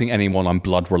I don't think anyone I'm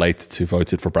blood related to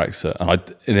voted for Brexit,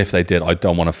 and if they did, I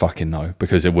don't want to fucking know,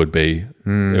 because it would be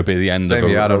the end of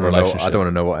a relationship. I don't want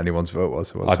to know what anyone's vote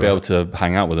was. I'd be able to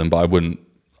hang out with them, but I wouldn't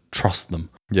trust them.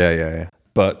 Yeah.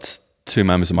 But two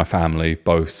members of my family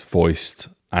both voiced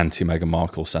anti-Meghan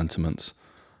Markle sentiments,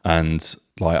 and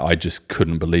like I just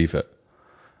couldn't believe it.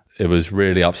 It was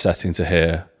really upsetting to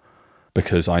hear,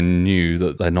 because I knew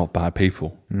that they're not bad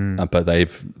people, but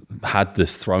they've had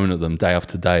this thrown at them day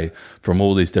after day from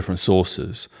all these different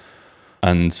sources,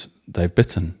 and they've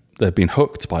been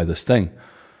hooked by this thing.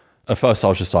 At first I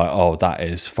was just like, oh, that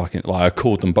is fucking, like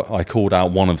I called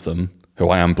out one of them who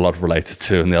I am blood related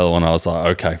to, and the other one I was like,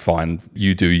 okay, fine,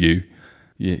 you do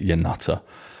you nutter.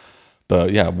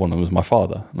 But yeah, one of them was my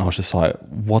father, and I was just like,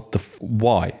 what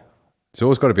why? There's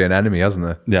always got to be an enemy, hasn't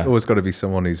there? Yeah. There's always got to be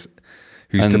someone who's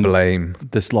to blame.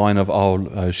 This line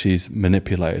of, she's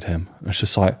manipulated him. It's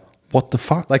just like, what the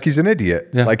fuck? Like he's an idiot.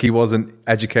 Yeah. Like he wasn't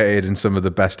educated in some of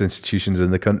the best institutions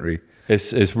in the country.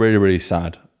 It's really, really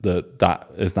sad that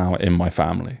is now in my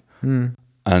family.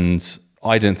 And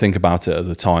I didn't think about it at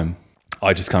the time.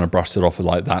 I just kind of brushed it off with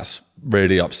like, that's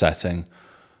really upsetting,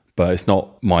 but it's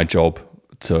not my job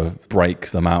to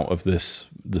break them out of this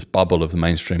bubble of the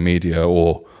mainstream media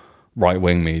or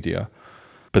right-wing media.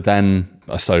 But then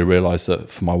I started to realise that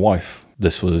for my wife,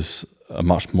 this was a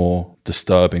much more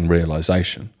disturbing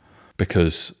realisation,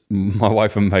 because my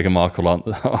wife and Meghan Markle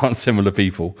aren't similar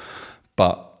people,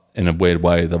 but in a weird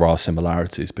way there are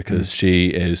similarities, because she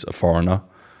is a foreigner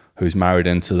who's married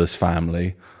into this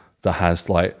family that has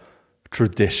like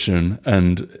tradition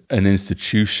and an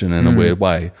institution in a weird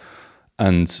way.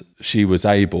 And she was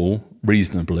able,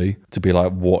 reasonably, to be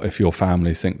like, what if your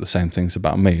family think the same things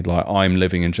about me? Like, I'm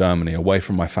living in Germany, away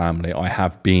from my family. I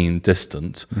have been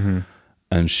distant.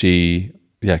 And she,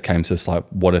 came to us like,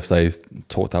 what if they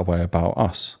talk that way about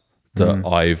us? That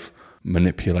I've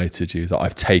manipulated you, that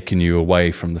I've taken you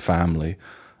away from the family,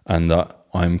 and that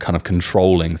I'm kind of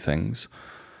controlling things.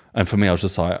 And for me, I was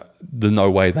just like, there's no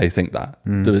way they think that.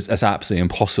 It's absolutely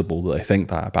impossible that they think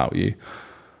that about you.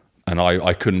 And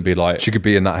I couldn't be like... She could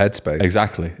be in that headspace.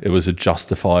 Exactly. It was a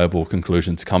justifiable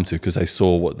conclusion to come to, because they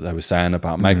saw what they were saying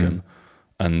about Meghan,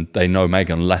 and they know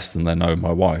Meghan less than they know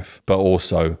my wife, but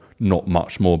also not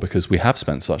much more, because we have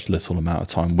spent such little amount of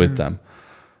time with them.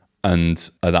 And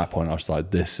at that point, I was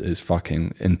like, this is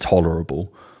fucking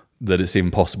intolerable, that it's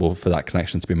even possible for that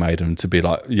connection to be made, and to be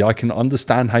like, yeah, I can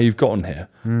understand how you've gotten here.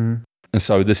 And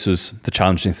so this was the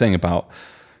challenging thing about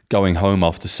going home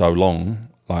after so long.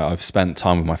 Like, I've spent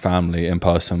time with my family in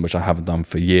person, which I haven't done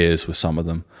for years with some of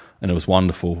them, and it was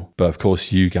wonderful. But of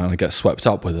course, you kind of get swept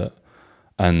up with it.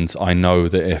 And I know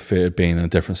that if it had been a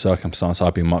different circumstance,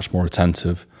 I'd be much more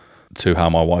attentive to how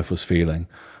my wife was feeling.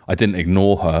 I didn't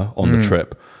ignore her on the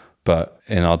trip, but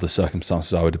in other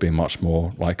circumstances, I would have been much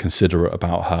more like considerate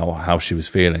about how she was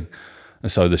feeling.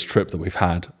 And so this trip that we've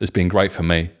had has been great for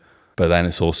me. But then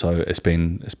it's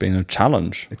been a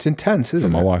challenge. It's intense, isn't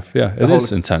it? For my wife, yeah, it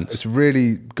is intense. It's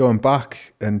really going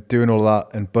back and doing all that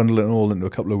and bundling it all into a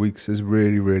couple of weeks is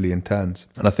really, really intense.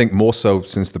 And I think more so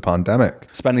since the pandemic.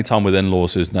 Spending time with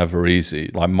in-laws is never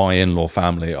easy. Like, my in-law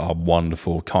family are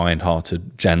wonderful,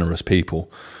 kind-hearted, generous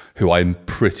people who I'm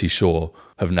pretty sure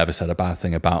have never said a bad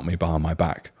thing about me behind my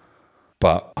back.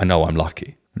 But I know I'm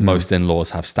lucky. Most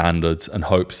in-laws have standards and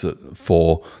hopes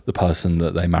for the person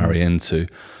that they marry into.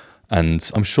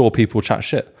 And I'm sure people chat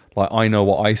shit. Like, I know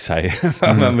what I say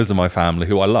about members of my family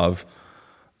who I love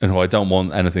and who I don't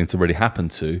want anything to really happen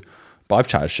to. But I've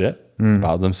chatted shit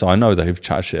about them, so I know they've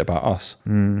chatted shit about us.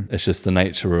 It's just the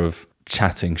nature of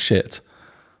chatting shit.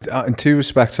 In two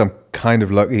respects, I'm kind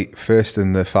of lucky. First,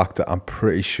 in the fact that I'm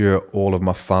pretty sure all of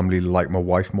my family like my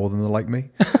wife more than they like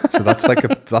me. So that's like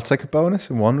a bonus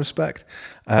in one respect.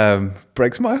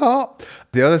 Breaks my heart.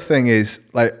 The other thing is,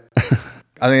 like...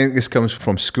 I think this comes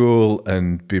from school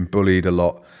and being bullied a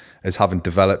lot, as having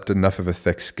developed enough of a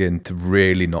thick skin to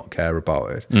really not care about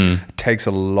it. It takes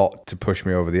a lot to push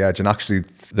me over the edge. And actually,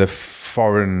 the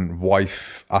foreign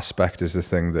wife aspect is the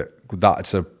thing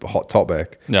that's a hot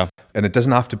topic. Yeah. And it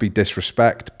doesn't have to be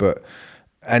disrespect, but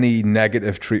any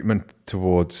negative treatment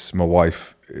towards my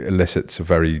wife elicits a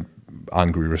very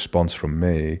angry response from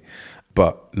me.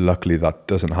 But luckily that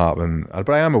doesn't happen.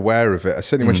 But I am aware of it.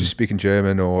 Certainly when she's speaking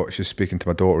German, or she's speaking to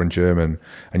my daughter in German,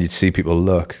 and you'd see people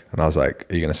look, and I was like,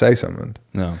 are you going to say something?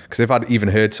 No. Because if I'd even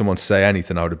heard someone say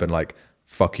anything, I would have been like,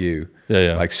 fuck you.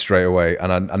 Yeah. Like straight away.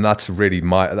 And that's really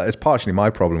it's partially my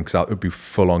problem because it would be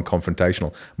full on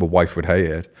confrontational. My wife would hate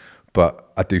it.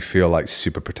 But I do feel like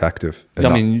super protective. I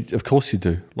mean, of course you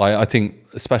do. Like, I think,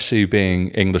 especially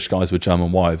being English guys with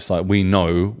German wives, like, we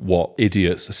know what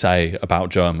idiots say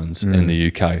about Germans in the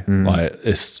UK. Like,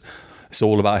 it's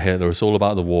all about Hitler. It's all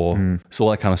about the war. It's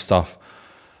all that kind of stuff.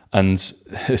 And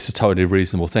it's a totally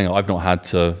reasonable thing. I've not had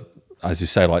to, as you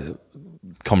say, like,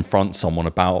 confront someone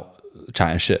about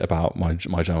chatting shit about my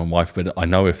German wife. But I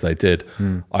know if they did,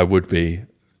 I would be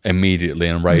immediately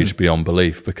enraged beyond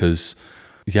belief because...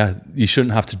 yeah, you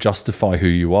shouldn't have to justify who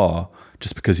you are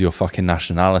just because of your fucking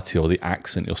nationality or the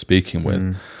accent you're speaking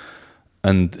with.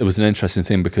 And it was an interesting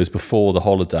thing because before the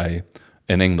holiday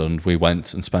in England, we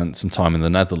went and spent some time in the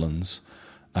Netherlands,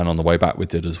 and on the way back we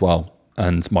did as well.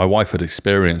 And my wife had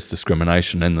experienced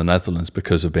discrimination in the Netherlands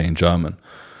because of being German,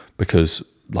 because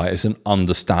like it's an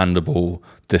understandable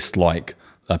dislike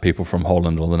that people from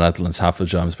Holland or the Netherlands have for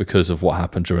Germans because of what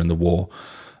happened during the war.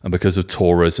 And because of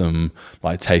tourism,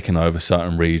 like taking over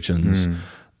certain regions,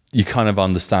 you kind of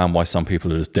understand why some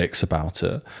people are just dicks about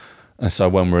it. And so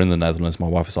when we're in the Netherlands, my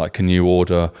wife was like, can you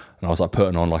order? And I was like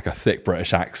putting on like a thick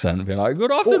British accent, being like,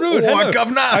 good afternoon, hello.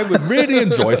 Governor. I would really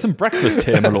enjoy some breakfast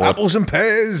here, my lord. Apples and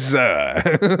pears.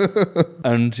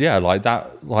 And yeah, like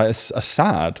that, like it's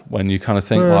sad when you kind of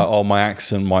think like, oh, my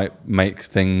accent might make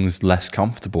things less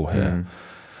comfortable here.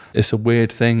 It's a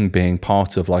weird thing being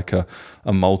part of like a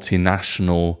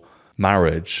multinational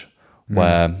marriage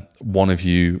where one of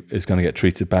you is going to get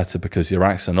treated better because of your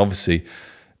accent. Obviously,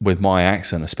 with my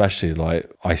accent especially,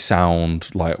 like I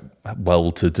sound like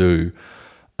well-to-do,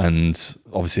 and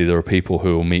obviously there are people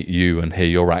who will meet you and hear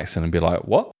your accent and be like,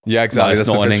 what? Yeah, exactly. That's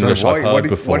not an English I've heard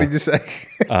before. What did you say?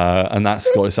 And that's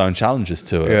got its own challenges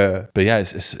to it. Yeah. But yeah,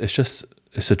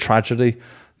 it's a tragedy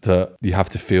that you have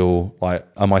to feel like,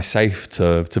 am I safe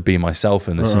to be myself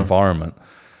in this environment?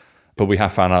 But we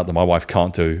have found out that my wife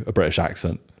can't do a British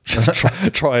accent.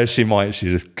 Try as she might, she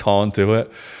just can't do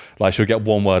it. Like she'll get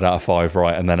 1 word out of 5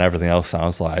 right, and then everything else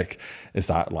sounds like, is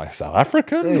that like South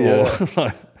African? Yeah. Or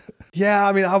like, Yeah,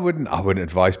 I mean, I wouldn't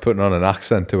advise putting on an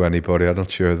accent to anybody. I'm not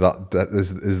sure that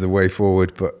is the way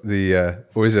forward, but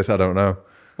or is it? I don't know.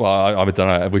 well, I don't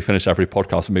know. We finish every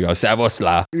podcast and we go, Servus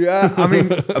la. Yeah, I mean,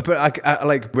 but I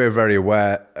like we're very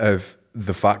aware of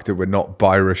the fact that we're not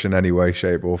Birish in any way,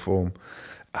 shape, or form.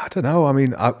 I don't know. I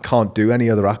mean, I can't do any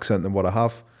other accent than what I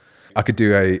have. I could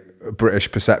do a British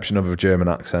perception of a German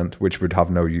accent, which would have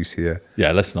no use here.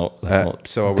 Yeah, let's not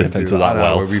so I dip wouldn't into do that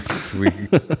well. We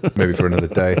maybe for another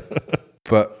day.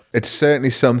 But it's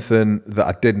certainly something that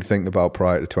I didn't think about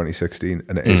prior to 2016,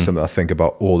 and it is something I think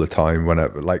about all the time.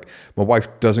 Whenever, like, my wife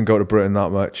doesn't go to Britain that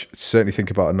much. Certainly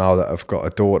think about it now that I've got a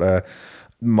daughter.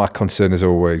 My concern is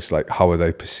always like, how are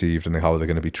they perceived and how are they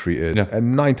going to be treated? Yeah.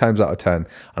 And 9 times out of 10,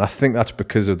 and I think that's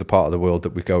because of the part of the world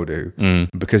that we go to,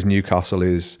 because Newcastle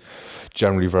is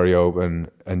generally very open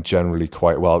and generally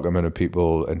quite welcoming of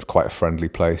people and quite a friendly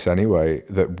place anyway,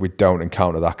 that we don't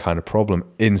encounter that kind of problem.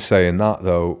 In saying that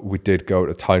though, we did go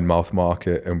to Tynemouth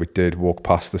Market and we did walk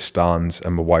past the stands,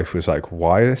 and my wife was like,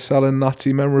 why are they selling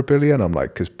Nazi memorabilia? And I'm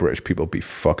like, because British people be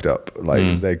fucked up.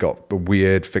 Like they got a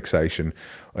weird fixation.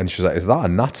 And she was like, is that a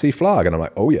Nazi flag? And I'm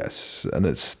like, oh yes. And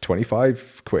it's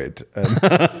 25 quid. And,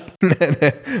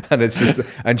 and it's just,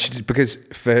 and she, because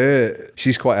for her,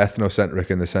 she's quite ethnocentric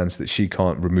in the sense that she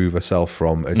can't remove herself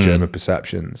from her German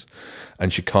perceptions.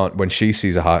 And she can't, when she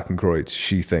sees a Hakenkreuz,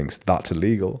 she thinks that's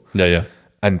illegal. Yeah.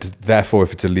 And therefore,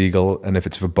 if it's illegal and if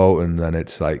it's verboten, then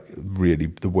it's like really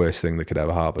the worst thing that could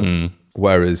ever happen.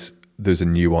 Whereas there's a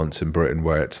nuance in Britain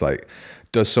where it's like,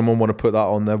 does someone want to put that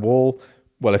on their wall?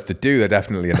 Well, if they do, they're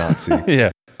definitely a Nazi.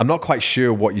 Yeah. I'm not quite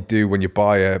sure what you do when you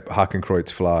buy a Hakenkreuz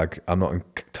flag. I'm not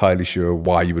entirely sure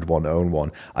why you would want to own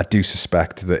one. I do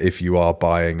suspect that if you are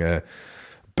buying a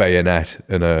bayonet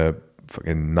and a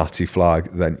fucking Nazi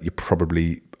flag, then you're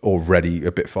probably already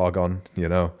a bit far gone, you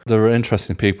know? There are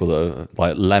interesting people that are,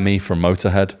 like Lemmy from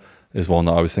Motorhead is one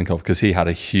that I always think of, because he had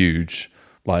a huge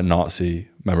like Nazi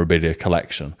memorabilia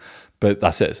collection. But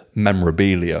that's it. It's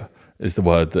memorabilia is the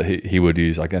word that he would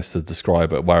use, I guess, to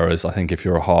describe it. Whereas I think if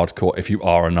you're if you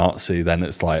are a Nazi, then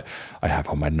it's like, I have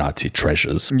all my Nazi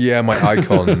treasures. Yeah, my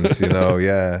icons, you know,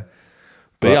 yeah.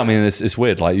 But yeah, I mean, it's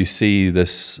weird. Like you see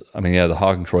this, I mean, yeah, the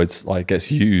Hakenkreuz like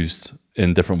gets used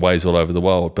in different ways all over the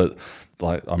world. But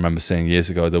like I remember seeing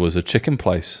years ago, there was a chicken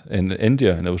place in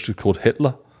India and it was just called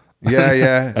Hitler.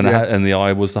 Yeah. And the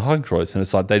eye was the Hakenkreuz. And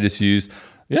it's like they just used...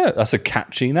 Yeah, that's a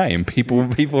catchy name.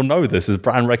 People know this as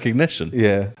brand recognition.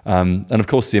 Yeah. And of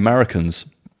course, the Americans,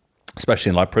 especially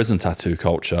in like prison tattoo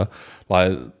culture,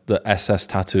 like the SS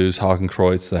tattoos,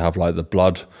 Hakenkreuz, they have like the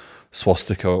blood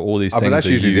swastika, all these things. But that's are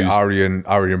usually used, the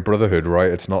Aryan Brotherhood, right?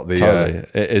 It's not the totally.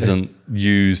 It isn't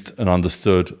used and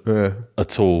understood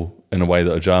at all in a way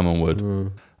that a German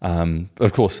would.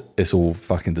 Of course, it's all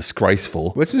fucking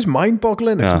disgraceful. Which is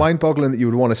mind-boggling. It's mind-boggling that you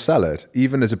would want to sell it,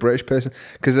 even as a British person,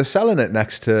 because they're selling it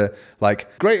next to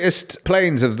like greatest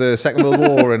planes of the Second World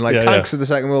War and like tanks of the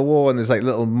Second World War, and there's like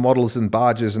little models and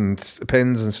badges and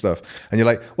pins and stuff. And you're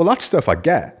like, well, that stuff I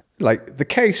get. Like the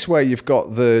case where you've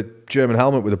got the German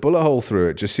helmet with a bullet hole through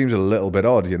it just seems a little bit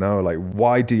odd, you know? Like,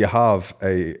 why do you have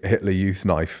a Hitler Youth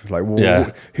knife? Like,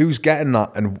 who's getting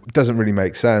that? And it doesn't really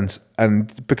make sense.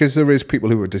 And because there is people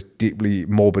who are just deeply,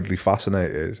 morbidly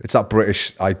fascinated. It's that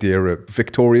British idea of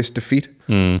victorious defeat.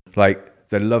 Like,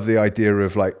 they love the idea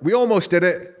of like, we almost did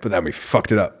it, but then we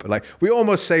fucked it up. Like, we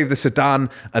almost saved the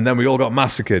Sudan, and then we all got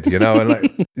massacred, you know? And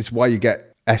like, it's why you get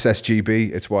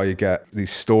SSGB. It's why you get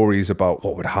these stories about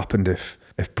what would have happened if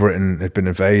Britain had been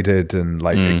invaded, and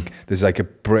like there's like a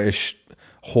British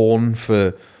horn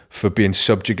for being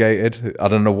subjugated. I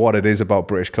don't know what it is about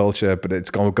British culture, but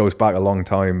it goes back a long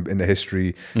time in the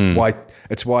history.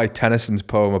 It's why Tennyson's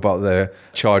poem about the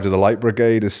charge of the Light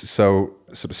Brigade is so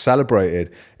sort of celebrated.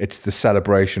 It's the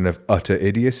celebration of utter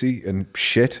idiocy and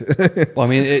shit. Well, I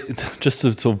mean, just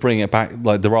to sort of bring it back,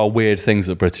 like there are weird things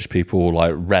that British people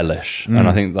like relish, and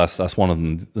I think that's one of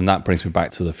them. And that brings me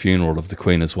back to the funeral of the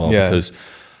Queen as well, because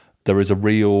there is a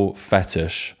real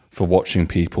fetish for watching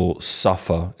people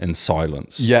suffer in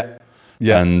silence. Yeah.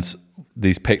 And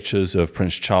these pictures of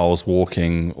Prince Charles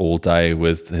walking all day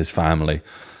with his family,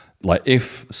 like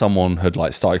if someone had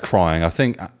like started crying, I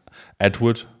think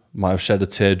Edward might have shed a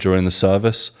tear during the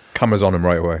service. Cameras on him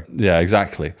right away. Yeah,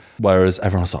 exactly. Whereas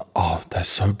everyone's like, oh, they're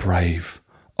so brave.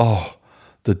 Oh,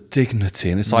 the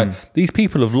dignity. And it's like, these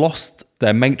people have lost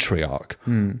their matriarch.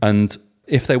 And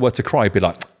if they were to cry, it'd be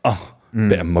like, oh, a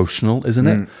bit emotional, isn't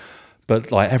it? But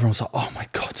like everyone's like, oh my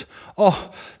God.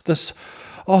 Oh,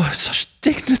 such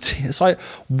dignity. It's like,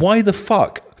 why the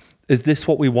fuck is this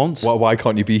what we want? Why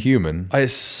can't you be human?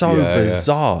 It's so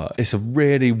bizarre. It's a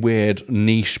really weird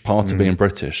niche part of being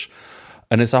British.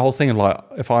 And it's a whole thing of like,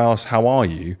 if I ask, how are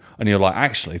you? And you're like,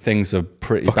 actually, things are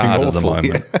pretty Fucking bad awful, at the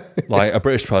moment. Like a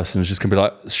British person is just going to be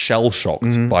like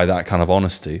shell-shocked by that kind of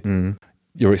honesty.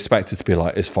 You're expected to be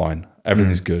like, it's fine.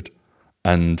 Everything's good.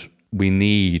 And we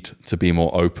need to be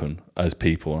more open as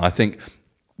people. And I think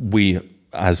we,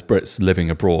 as Brits living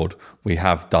abroad, we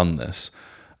have done this.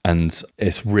 And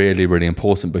it's really, really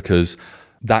important because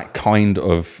that kind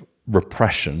of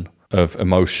repression of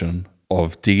emotion,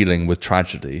 of dealing with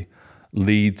tragedy,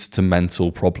 leads to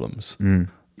mental problems.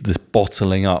 This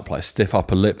bottling up, like stiff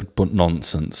upper lip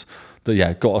nonsense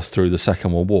that, got us through the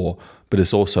Second World War, but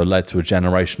it's also led to a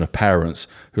generation of parents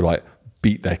who like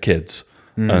beat their kids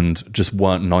and just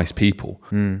weren't nice people.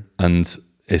 And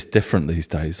it's different these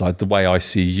days. Like the way I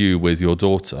see you with your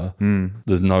daughter,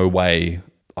 there's no way.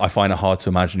 I find it hard to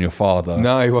imagine your father.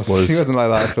 No, he wasn't like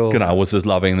that at all. Was as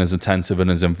loving and as attentive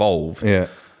and as involved. Yeah.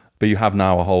 But you have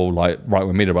now a whole like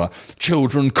right-wing media about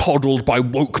children coddled by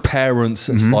woke parents.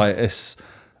 It's like it's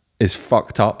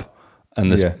fucked up,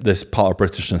 and this part of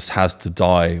Britishness has to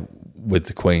die with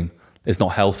the Queen. It's not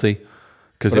healthy.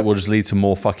 Because it will just lead to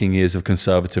more fucking years of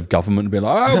conservative government and be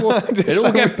like, oh, well,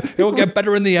 it'll get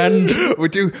better in the end.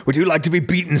 Would you like to be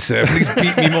beaten, sir? Please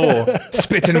beat me more.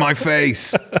 Spit in my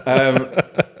face.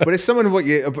 But it's something what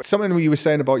you were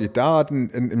saying about your dad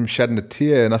and shedding a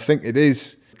tear, and I think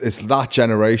it's that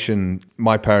generation,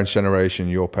 my parents' generation,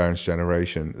 your parents'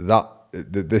 generation, that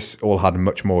this all had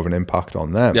much more of an impact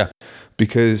on them. Yeah,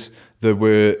 because there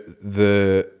were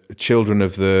the children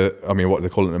of what they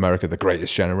call it in America, the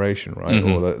greatest generation, right?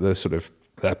 Or the sort of,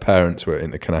 their parents were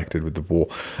interconnected with the war,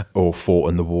 or fought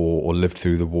in the war, or lived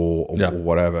through the war, or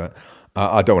whatever.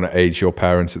 I don't want to age your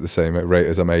parents at the same rate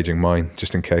as I'm aging mine,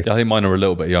 just in case. Yeah, I think mine are a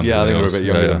little bit younger. Yeah, I think they're a bit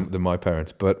younger than my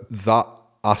parents. But that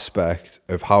aspect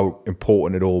of how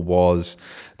important it all was,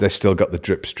 they still got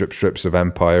the strips of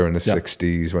empire in the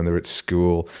 60s when they were at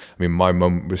school. I mean, my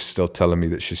mum was still telling me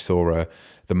that she saw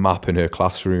the map in her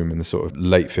classroom in the sort of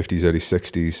late 50s, early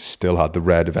 60s still had the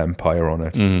red of empire on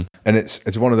it. And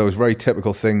it's one of those very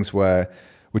typical things where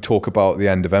we talk about the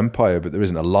end of empire, but there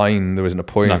isn't a line, there isn't a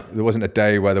point. No. There wasn't a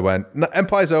day where they went, no,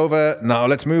 empire's over, now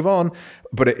let's move on.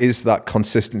 But it is that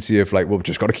consistency of like, well, we've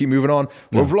just got to keep moving on.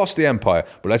 We've lost the empire,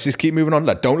 but let's just keep moving on.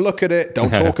 Don't look at it,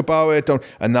 don't talk about it,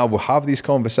 and now we'll have these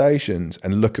conversations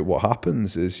and look at what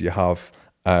happens is you have,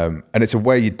 and it's a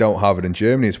way you don't have it in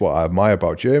Germany. It's what I admire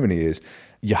about Germany is,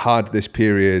 you had this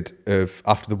period of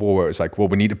after the war where it's like, well,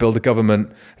 we need to build a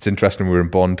government. It's interesting. We were in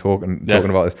Bonn talking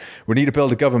about this. We need to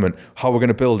build a government. How are we going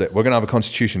to build it? We're going to have a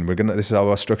constitution. This is how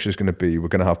our structure is going to be. We're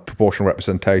going to have proportional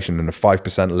representation and a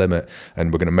 5% limit,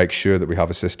 and we're going to make sure that we have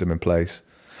a system in place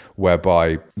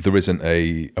whereby there isn't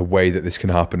a way that this can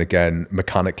happen again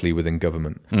mechanically within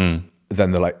government.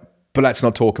 Then they're like, but let's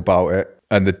not talk about it.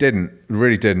 And they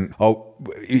really didn't. Oh,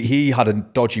 he had a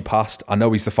dodgy past. I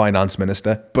know he's the finance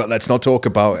minister, but let's not talk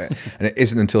about it. And it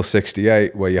isn't until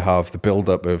 68 where you have the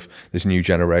build-up of this new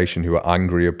generation who are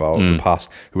angry about the past,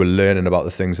 who are learning about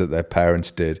the things that their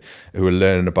parents did, who are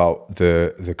learning about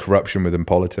the corruption within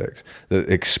politics, that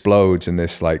explodes in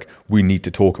this, like, we need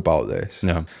to talk about this.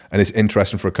 Yeah. And it's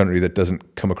interesting for a country that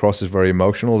doesn't come across as very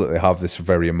emotional, that they have this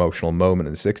very emotional moment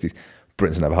in the 60s.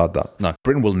 Britain's never had that. No.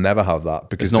 Britain will never have that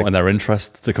because it's not in their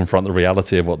interest to confront the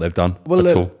reality of what they've done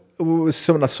at all. It was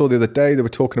something I saw the other day. They were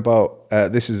talking about,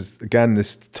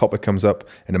 this topic comes up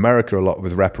in America a lot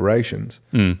with reparations,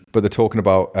 but they're talking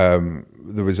about,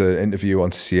 there was an interview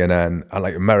on CNN, and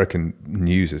like American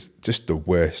news is just the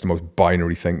worst, the most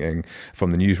binary thinking from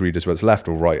the newsreaders, whether it's left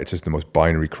or right, it's just the most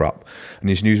binary crap. And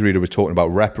this newsreader was talking about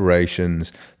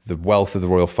reparations, the wealth of the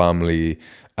royal family,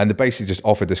 and they basically just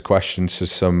offered this question to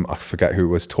some, I forget who it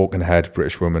was, talking head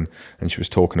British woman, and she was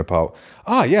talking about,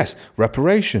 yes,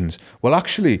 reparations. Well,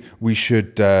 actually, we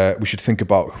should think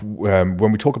about,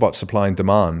 when we talk about supply and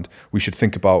demand, we should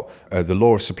think about the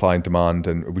law of supply and demand,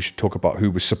 and we should talk about who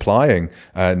was supplying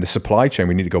and the supply chain.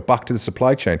 We need to go back to the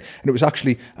supply chain. And it was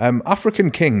actually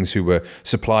African kings who were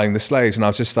supplying the slaves. And I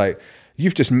was just like,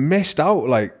 you've just missed out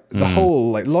like the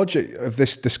whole like logic of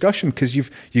this discussion, because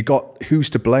you got who's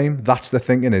to blame. That's the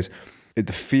thinking is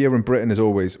the fear in Britain is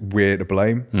always we're to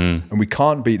blame, and we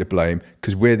can't be to blame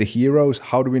because we're the heroes.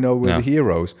 How do we know we're the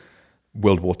heroes?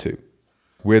 World War II.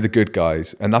 We're the good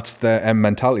guys, and that's their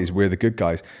mentality is we're the good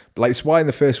guys. But like it's why in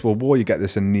the First World War you get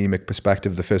this anemic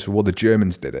perspective of the First World War. The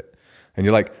Germans did it, and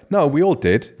you're like, no, we all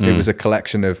did. It was a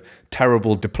collection of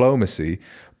terrible diplomacy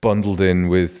bundled in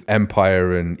with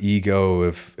empire and ego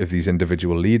of these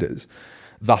individual leaders.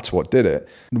 That's what did it.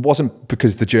 It wasn't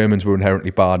because the Germans were inherently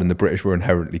bad and the British were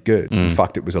inherently good. In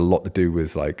fact, it was a lot to do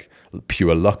with like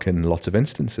pure luck in lots of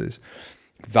instances.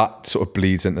 That sort of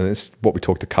bleeds into this, what we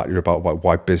talked to Katya about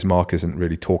why Bismarck isn't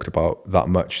really talked about that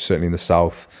much, certainly in the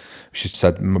South. She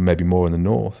said maybe more in the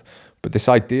North. But this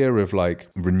idea of like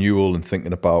renewal and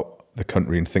thinking about the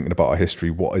country and thinking about our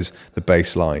history, what is the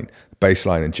baseline?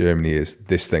 Baseline in Germany is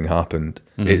this thing happened.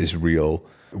 It is real.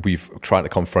 We've tried to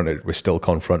confront it. We're still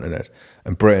confronting it.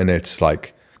 And Britain, it's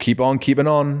like, keep on keeping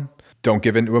on. Don't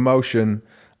give in to emotion.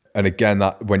 And again,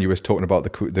 that when you were talking about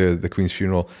the Queen's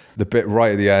funeral, the bit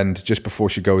right at the end, just before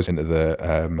she goes into the,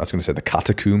 I was going to say the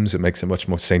catacombs, it makes it much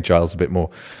more, St. Giles, a bit more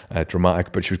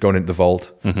dramatic, but she was going into the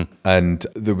vault. And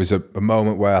there was a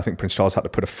moment where I think Prince Charles had to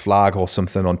put a flag or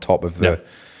something on top of the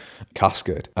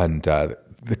casket. And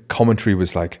the commentary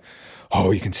was like,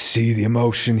 oh, you can see the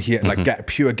emotion here, like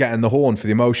getting the horn for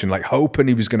the emotion, like hoping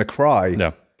he was going to cry.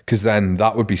 Yeah. Because then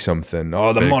that would be something.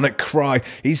 Oh, the monarch cry.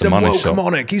 He's the woke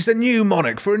monarch. He's the new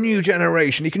monarch for a new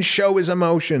generation. He can show his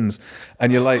emotions.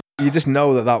 And you're like, you just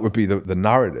know that would be the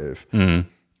narrative.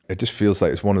 It just feels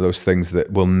like it's one of those things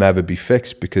that will never be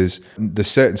fixed because there's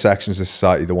certain sections of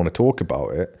society that want to talk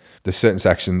about it. There's certain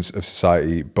sections of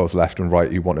society, both left and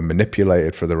right, who want to manipulate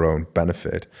it for their own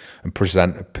benefit and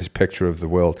present a picture of the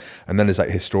world. And then there's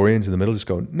like historians in the middle just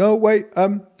going, no, wait,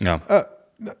 hang But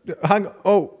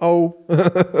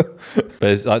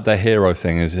it's like the hero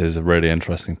thing is a really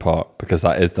interesting part because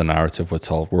that is the narrative we're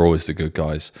told. We're always the good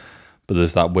guys. But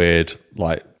there's that weird,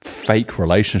 like, fake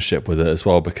relationship with it as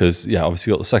well because, yeah,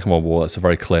 obviously you got the Second World War. That's a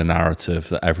very clear narrative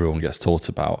that everyone gets taught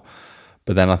about.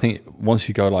 But then I think once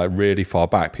you go like really far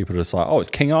back, people are just like, oh, it's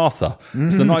King Arthur.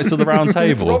 It's the Knights of the Round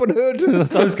Table. Robin Hood.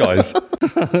 Those guys.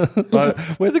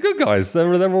 Like, we're the good guys.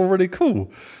 They're all really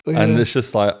cool. Yeah. And it's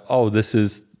just like, oh, this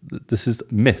is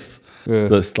myth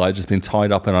that's like just been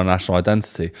tied up in our national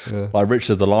identity. Yeah. Like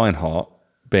Richard the Lionheart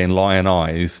being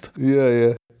lionized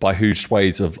by huge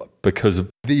swathes because of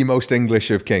the most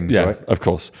English of kings, right? Of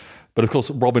course. But of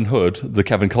course, Robin Hood, the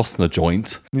Kevin Costner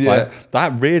joint, like,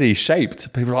 that really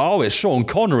shaped people. Like, oh, it's Sean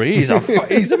Connery. He's amazing.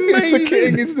 He's the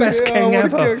king. He's the best king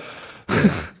ever.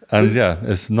 And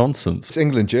it's nonsense. It's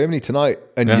England-Germany tonight,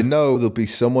 and you know there'll be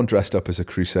someone dressed up as a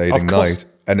crusading knight,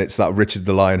 and it's that Richard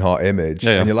the Lionheart image,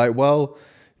 and you're like, well,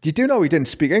 you do know he didn't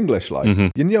speak English, like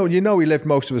you know he lived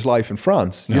most of his life in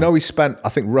France. You know he spent, I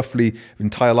think, roughly his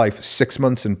entire life 6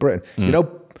 months in Britain. You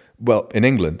know, well, in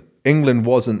England. England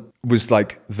was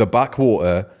like the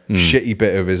backwater shitty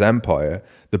bit of his empire.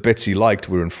 The bits he liked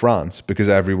were in France because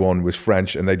everyone was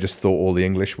French and they just thought all the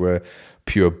English were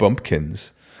pure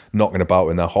bumpkins knocking about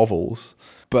in their hovels.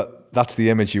 But that's the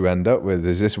image you end up with,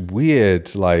 is this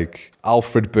weird, like,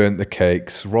 Alfred burnt the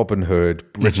cakes, Robin Hood,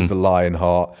 Richard the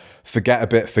Lionheart, forget a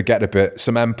bit,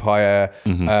 some empire,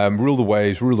 rule the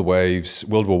waves,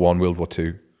 World War One, World War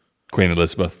Two. Queen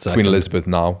Elizabeth II. Queen Elizabeth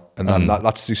now. And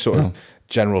that's the sort of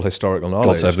general historical knowledge.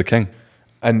 God save the king.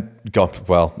 And God,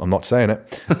 well, I'm not saying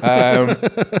it.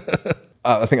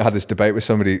 I think I had this debate with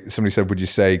somebody. Somebody said, would you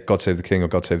say God save the king or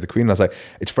God save the queen? And I was like,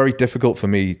 it's very difficult for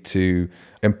me to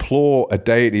implore a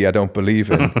deity I don't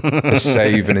believe in to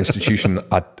save an institution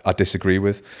I disagree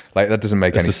with. Like, that doesn't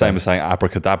make any sense. It's the same as saying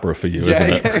abracadabra for you, isn't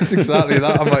it? Yeah, it's exactly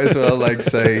that. I might as well like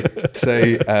say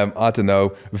I don't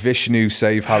know, Vishnu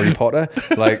save Harry Potter.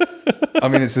 Like, I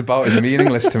mean, it's about as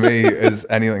meaningless to me as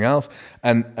anything else.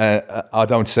 And I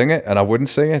don't sing it, and I wouldn't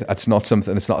sing it. It's not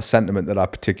a sentiment that I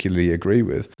particularly agree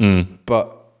with.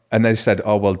 And they said,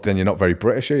 oh, well, then you're not very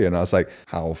British, are you? And I was like,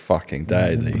 how fucking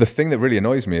dare they? The thing that really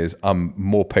annoys me is I'm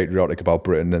more patriotic about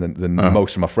Britain than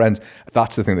most of my friends.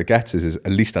 That's the thing that gets us, is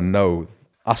at least I know.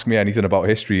 Ask me anything about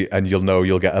history and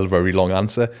you'll get a very long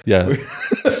answer. Yeah.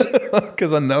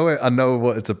 Because I know it. I know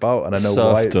what it's about, and I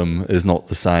know why. Serfdom is not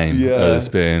the same as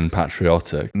being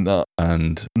patriotic. No.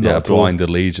 And Not blind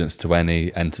allegiance to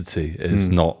any entity is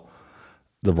not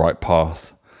the right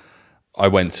path. I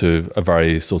went to a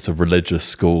very sort of religious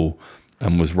school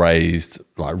and was raised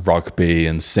like rugby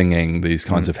and singing these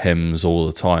kinds of hymns all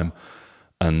the time.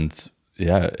 And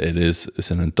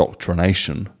it's an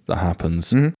indoctrination that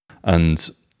happens. And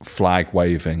flag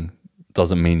waving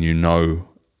doesn't mean you know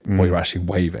what you're actually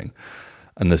waving.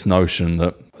 And this notion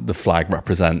that the flag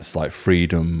represents like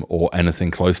freedom or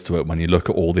anything close to it, when you look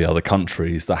at all the other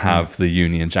countries that have the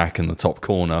Union Jack in the top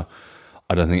corner,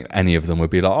 I don't think any of them would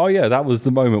be like, oh yeah, that was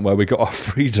the moment where we got our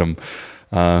freedom.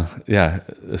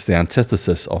 It's the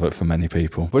antithesis of it for many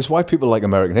people. But it's why people like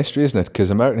American history, isn't it? Because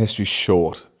American history is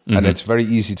short. And it's very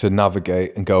easy to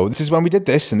navigate and go, this is when we did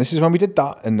this and this is when we did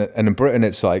that. And in Britain,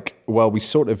 it's like, well, we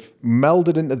sort of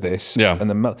melded into this. Yeah. And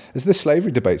then it's the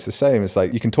slavery debate's the same. It's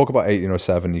like, you can talk about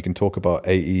 1807, you can talk about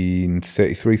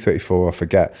 1833, 34, I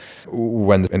forget,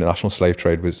 when the international slave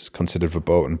trade was considered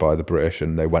verboten by the British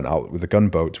and they went out with the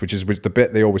gunboats, which is the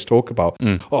bit they always talk about.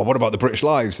 Oh, what about the British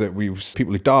lives that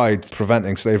people who died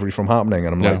preventing slavery from happening?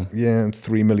 And I'm like,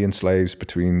 3 million slaves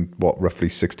between roughly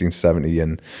 1670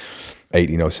 and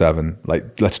 1807.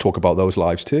 Like, let's talk about those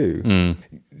lives too.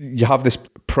 You have this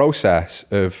process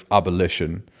of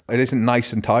abolition. It isn't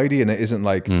nice and tidy, and it isn't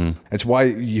like it's why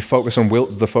you focus on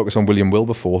William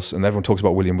Wilberforce, and everyone talks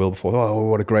about William Wilberforce. Oh,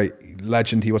 what a great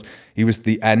legend he was. He was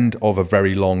the end of a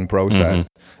very long process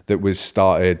that was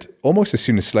started almost as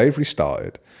soon as slavery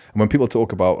started. And when people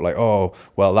talk about like, oh,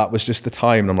 well, that was just the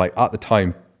time, and I'm like, at the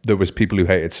time there was people who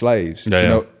hated slaves. Do you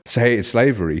know, hated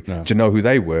slavery. Do you know who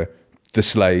they were? The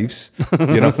slaves.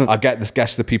 I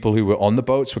guess the people who were on the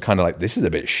boats were kind of like, this is a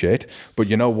bit shit, but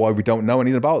you know why we don't know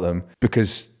anything about them?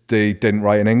 Because they didn't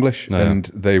write in English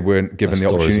and they weren't given the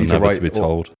opportunity to write. To be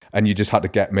told. And you just had to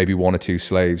get maybe one or two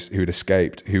slaves who'd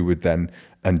escaped, who would then,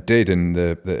 and did in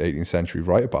the 18th century,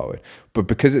 write about it. But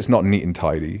because it's not neat and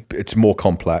tidy, it's more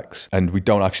complex, and we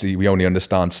only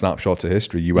understand snapshots of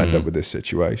history, you end up with this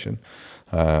situation.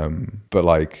 But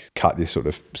like Katya sort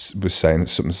of was saying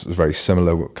something very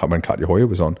similar when Katya Hoyer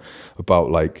was on,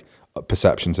 about like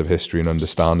perceptions of history and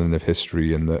understanding of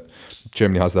history, and that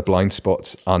Germany has their blind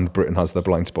spots and Britain has their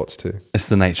blind spots too. It's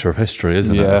the nature of history,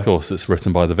 isn't it? Of course, it's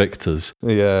written by the victors.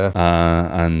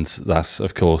 And that's,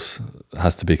 of course,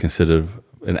 has to be considered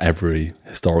in every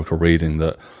historical reading,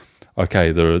 that,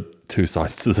 okay, there are two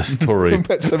sides to the story.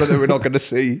 But some of them we're not going to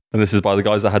see. And this is by the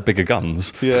guys that had bigger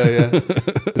guns.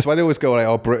 That's why they always go like,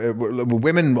 oh,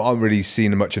 women aren't really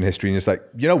seen much in history. And it's like,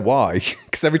 you know why?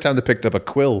 Because every time they picked up a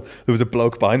quill, there was a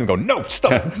bloke behind them going, no,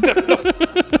 stop. No.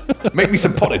 Make me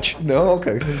some pottage. No,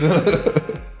 okay.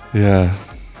 Yeah.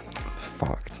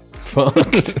 Fucked.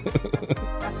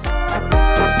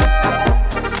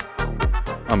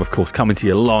 I'm, of course, coming to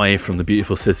you live from the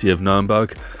beautiful city of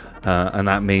Nuremberg. And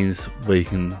that means we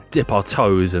can dip our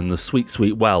toes in the sweet,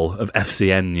 sweet well of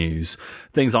FCN news.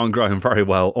 Things aren't going very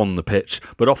well on the pitch,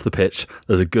 but off the pitch,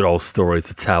 there's a good old story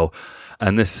to tell.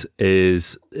 And it's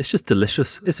just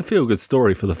delicious. It's a feel-good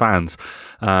story for the fans,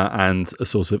 and a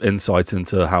sort of insight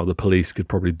into how the police could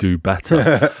probably do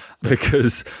better.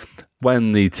 Because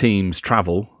when the teams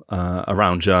travel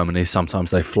around Germany,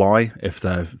 sometimes they fly if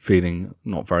they're feeling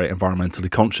not very environmentally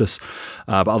conscious,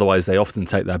 but otherwise they often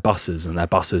take their buses, and their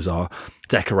buses are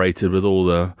decorated with all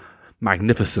the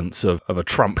magnificence of a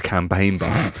Trump campaign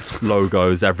bus,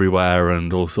 logos everywhere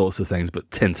and all sorts of things, but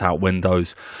tint out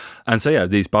windows. And so, yeah,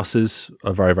 these buses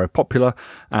are very, very popular.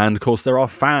 And of course, there are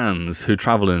fans who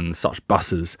travel in such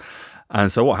buses.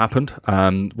 And so what happened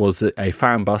was that a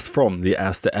fan bus from the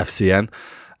Erste FCN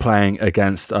playing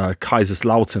against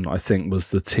Kaiserslautern, I think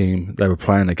was the team they were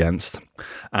playing against.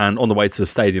 And on the way to the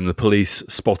stadium, the police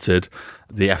spotted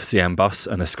the FCN bus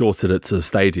and escorted it to the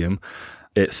stadium.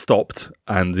 It stopped,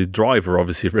 and the driver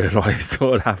obviously realised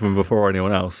what had happened before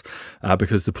anyone else,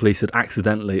 because the police had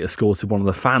accidentally escorted one of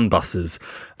the fan buses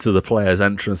to the players'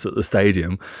 entrance at the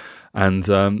stadium. And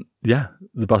the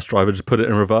bus driver just put it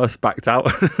in reverse, backed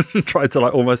out, and tried to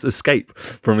like almost escape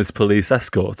from his police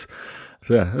escort.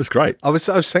 So yeah, that's great. I was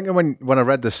thinking when I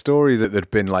read the story that they'd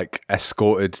been like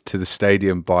escorted to the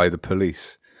stadium by the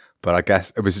police, but I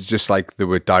guess it was just like they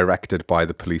were directed by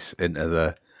the police into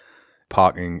the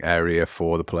parking area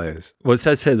for the players. Well, it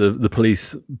says here the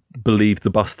police believed the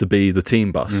bus to be the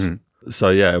team bus. Mm-hmm.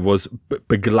 So yeah, it was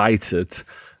begleitet.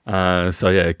 So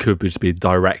yeah, it could just be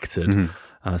directed.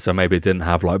 Mm-hmm. So maybe it didn't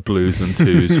have like blues and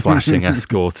twos flashing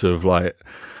escort of like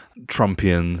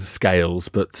Trumpian scales,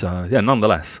 but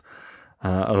nonetheless,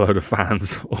 a load of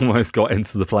fans almost got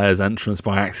into the players' entrance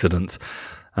by accident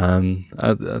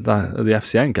at the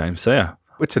FCN game. So yeah.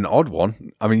 It's an odd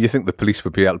one. I mean, you think the police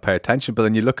would be able to pay attention, but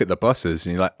then you look at the buses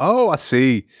and you're like, oh, I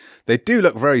see. They do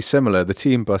look very similar. The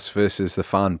team bus versus the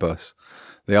fan bus.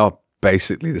 They are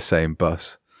basically the same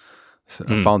bus. So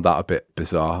I found that a bit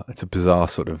bizarre. It's a bizarre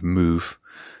sort of move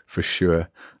for sure.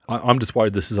 I'm just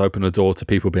worried this has opened a door to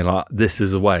people being like, this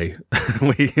is a way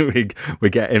we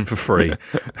get in for free.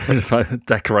 It's like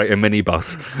decorate a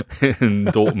minibus in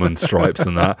Dortmund stripes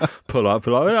and that. Pull up,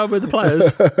 yeah, we're the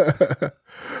players.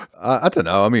 I don't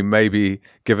know. I mean, maybe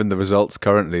given the results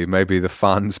currently, maybe the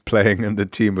fans playing and the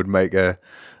team would make a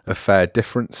fair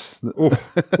difference.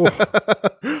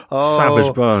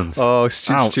 Savage burns. Oh,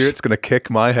 Stuart's going to kick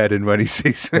my head in when he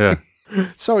sees me. Yeah.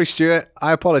 Sorry, Stuart.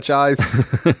 I apologise.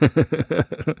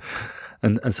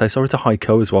 and say sorry to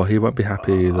Heiko as well. He won't be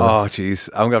happy. Oh, jeez.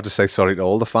 I'm going to have to say sorry to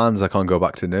all the fans. I can't go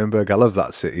back to Nuremberg. I love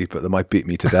that city, but they might beat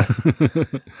me to death.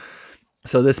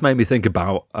 So this made me think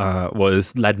about what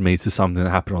has led me to something that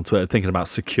happened on Twitter, thinking about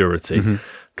security,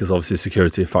 because obviously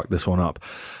security fucked this one up.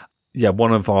 Yeah,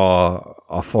 one of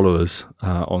our followers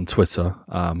on Twitter,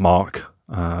 Mark,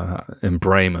 in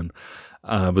Bremen,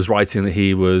 was writing that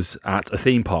he was at a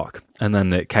theme park, and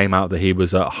then it came out that he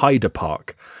was at Heide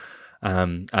Park.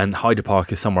 And Heide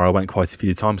Park is somewhere I went quite a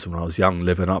few times when I was young,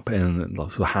 living up in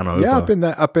sort of Hanover. Yeah,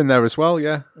 I've been there as well.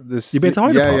 Yeah, you've been to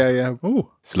Heide Park? Yeah.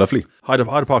 Oh, it's lovely.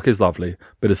 Heide Park is lovely,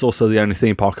 but it's also the only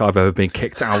theme park I've ever been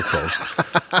kicked out of.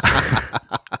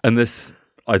 And this,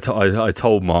 I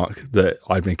told Mark that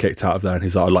I'd been kicked out of there, and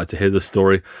he's like, "I'd like to hear the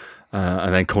story."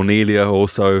 And then Cornelia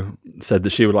also said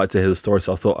that she would like to hear the story.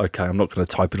 So I thought, okay, I'm not going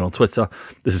to type it on Twitter.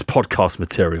 This is podcast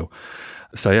material.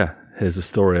 So yeah, here's the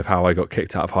story of how I got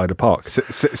kicked out of Heide Park.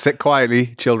 Sit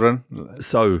quietly, children.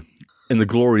 So in the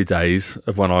glory days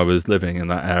of when I was living in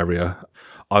that area,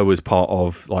 I was part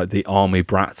of like the army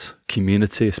brat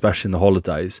community, especially in the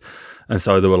holidays. And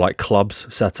so there were like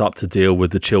clubs set up to deal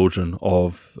with the children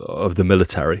of the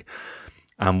military.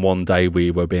 And one day we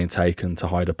were being taken to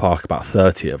Heide Park, about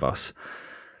 30 of us.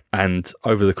 And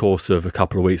over the course of a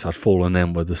couple of weeks, I'd fallen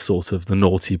in with the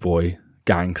naughty boy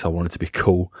gang because I wanted to be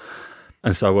cool.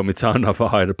 And so when we turned up at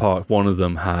Heide Park, one of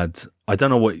them had, I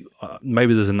don't know what,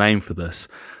 maybe there's a name for this.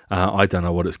 I don't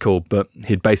know what it's called, but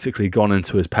he'd basically gone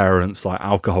into his parents' like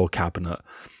alcohol cabinet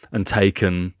and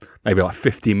taken maybe like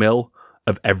 50 ml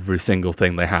of every single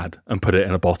thing they had and put it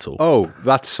in a bottle. Oh,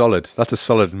 that's solid. That's a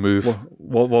solid move.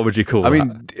 What would you call that? I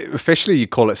mean, officially you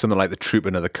call it something like the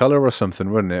Trooping of the Colour or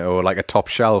something, wouldn't it? Or like a top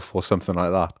shelf or something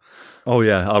like that. Oh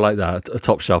yeah, I like that. A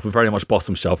top shelf, but very much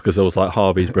bottom shelf because there was like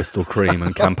Harvey's Bristol Cream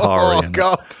and Campari. Oh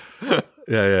God.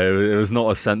 Yeah, it was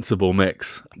not a sensible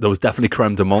mix. There was definitely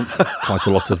creme de menthe, quite a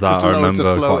lot of that. I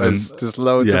remember. Just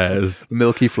loads of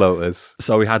milky floaters.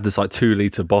 So we had this like 2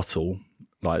 litre bottle,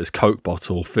 like this Coke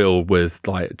bottle filled with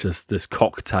like just this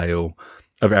cocktail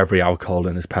of every alcohol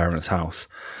in his parents' house.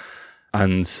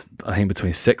 And I think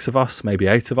between 6 of us, maybe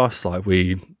 8 of us, like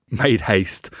we made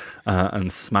haste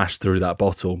and smashed through that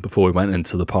bottle before we went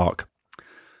into the park.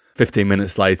 15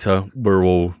 minutes later, we're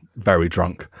all very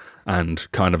drunk and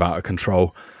kind of out of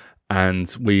control.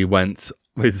 And we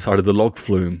decided the log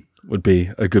flume would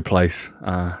be a good place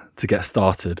to get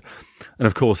started. And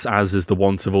of course, as is the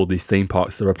want of all these theme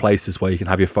parks, there are places where you can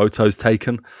have your photos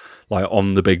taken, like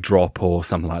on the big drop or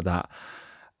something like that.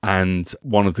 And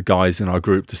one of the guys in our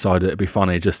group decided it'd be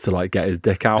funny just to like get his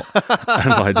dick out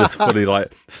and like just fully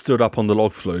like stood up on the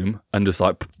log flume and just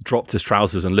like dropped his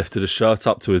trousers and lifted his shirt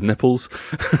up to his nipples.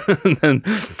 And then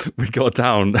we got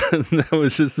down and there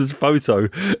was just this photo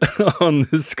on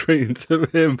the screen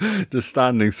of him just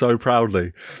standing so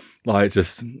proudly. Like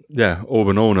just,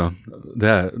 Auburn Orner,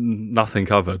 there, nothing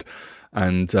covered.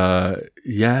 And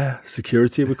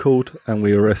security were called and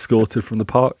we were escorted from the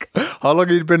park. How long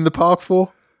had you been in the park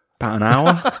for? About an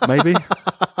hour, maybe.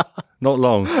 Not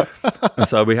long. And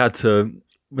so we had to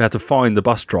find the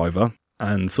bus driver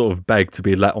and sort of beg to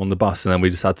be let on the bus, and then we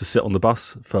just had to sit on the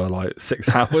bus for like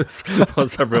 6 hours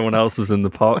whilst everyone else was in the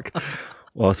park,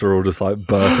 whilst we're all just like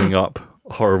burping up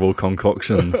horrible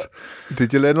concoctions.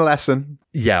 Did you learn a lesson?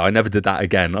 Yeah, I never did that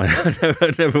again. I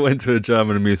never went to a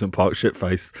German amusement park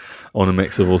shit-faced on a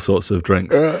mix of all sorts of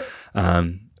drinks.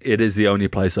 It is the only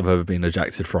place I've ever been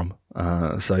ejected from.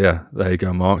 So yeah, there you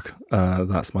go, Mark.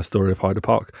 That's my story of Hyde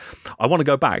Park. I want to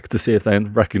go back to see if they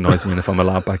recognise me and if I'm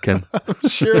allowed back in.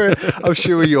 I'm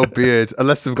sure your beard,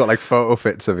 unless they've got like photo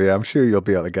fits of you, I'm sure you'll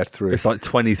be able to get through. It's like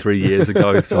 23 years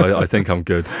ago, so I think I'm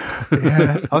good.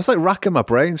 Yeah, I was like racking my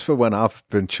brains for when I've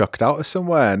been chucked out of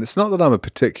somewhere, and it's not that I'm a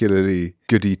particularly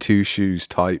goody two-shoes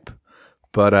type.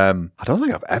 But I don't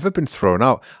think I've ever been thrown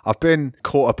out. I've been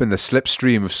caught up in the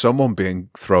slipstream of someone being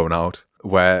thrown out,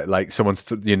 where like someone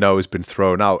has been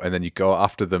thrown out, and then you go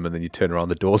after them, and then you turn around,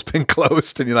 the door's been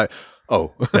closed, and you're like,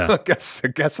 oh, yeah. I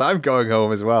guess I'm going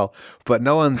home as well. But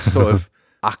no one's sort of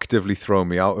actively thrown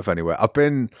me out of anywhere. I've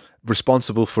been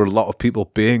responsible for a lot of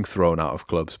people being thrown out of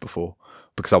clubs before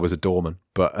because I was a doorman.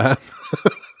 But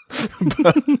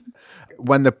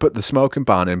when they put the smoking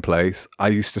ban in place, I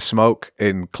used to smoke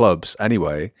in clubs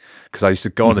anyway, because I used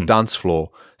to go on the dance floor,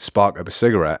 spark up a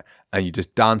cigarette, and you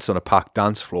just dance on a packed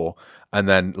dance floor, and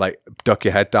then like duck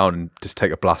your head down and just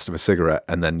take a blast of a cigarette,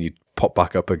 and then you pop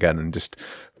back up again and just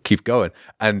keep going.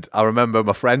 And I remember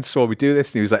my friend saw me do this,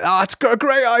 and he was like, it's got a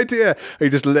great idea. And he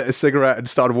just lit a cigarette and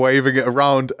started waving it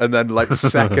around, and then like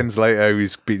seconds later he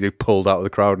was being pulled out of the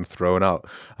crowd and thrown out.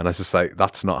 And I was just like,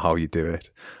 that's not how you do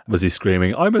it. Was he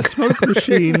screaming, I'm a smoke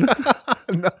machine?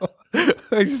 No.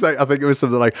 He's like, I think it was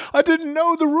something like, I didn't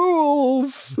know the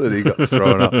rules, and he got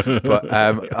thrown out. But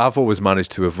I've always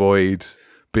managed to avoid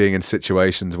being in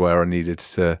situations where I needed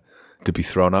to be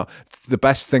thrown out. The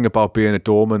best thing about being a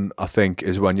doorman, I think,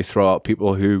 is when you throw out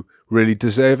people who really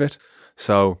deserve it.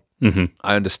 So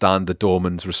I understand the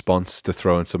doorman's response to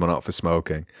throwing someone out for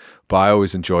smoking, but I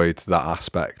always enjoyed that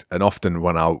aspect. And often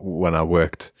when I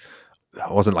worked,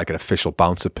 I wasn't like an official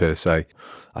bouncer per se.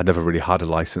 I never really had a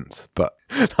license, but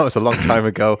that was a long time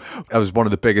ago. I was one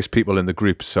of the biggest people in the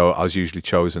group, so I was usually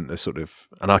chosen to sort of,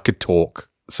 and I could talk,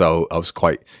 so I was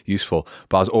quite useful.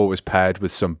 But I was always paired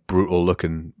with some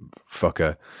brutal-looking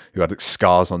fucker who had like,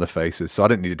 scars on their faces, so I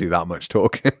didn't need to do that much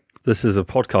talking. This is a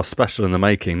podcast special in the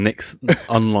making. Nick's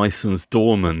unlicensed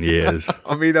doorman years.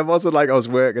 I mean, it wasn't like I was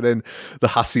working in the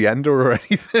Hacienda or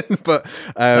anything, but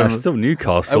still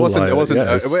Newcastle. It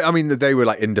wasn't. I mean, they were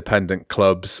like independent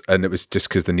clubs, and it was just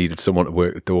because they needed someone to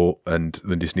work the door, and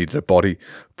they just needed a body.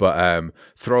 But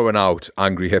throwing out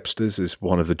angry hipsters is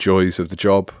one of the joys of the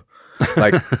job.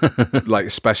 like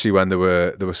especially when they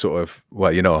were sort of,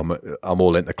 well, you know, I'm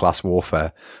all into class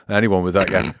warfare. Anyone with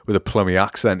that with a plummy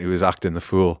accent who was acting the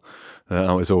fool,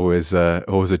 it was always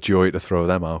a joy to throw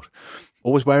them out.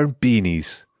 Always wearing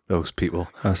beanies, those people.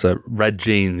 That's it. Red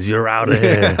jeans. You're out of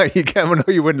here.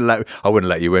 I wouldn't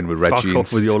let you in with red jeans. Fuck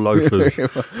off with your loafers.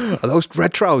 Are those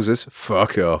red trousers?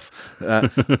 Fuck off.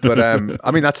 But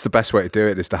I mean, that's the best way to do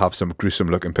it, is to have some gruesome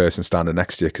looking person standing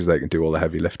next to you, because they can do all the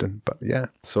heavy lifting. But yeah,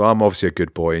 so I'm obviously a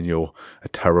good boy, and you're a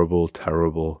terrible,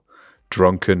 terrible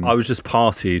drunken. I was just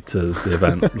party to the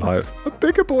event. Like, a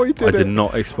bigger boy did I did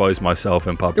not expose myself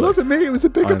in public. It wasn't me, it was a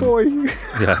bigger boy.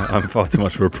 Yeah, I'm far too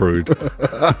much of a prude.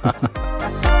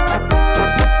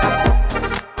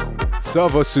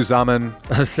 Servus zusammen.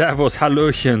 Servus,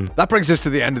 Hallöchen. That brings us to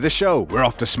the end of the show. We're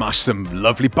off to smash some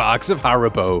lovely bags of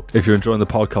Haribo. If you're enjoying the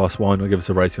podcast, why not give us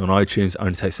a rating on iTunes? It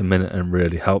only takes a minute and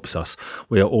really helps us.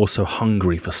 We are also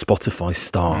hungry for Spotify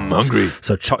stars. Hungry.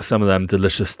 So chuck some of them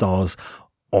delicious stars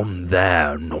on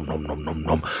there. Nom, nom, nom, nom,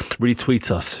 nom.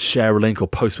 Retweet us, share a link, or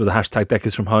post with the hashtag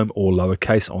Deckers from Home, all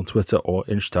lowercase, on Twitter or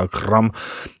Instagram.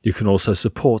 You can also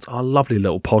support our lovely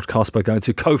little podcast by going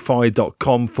to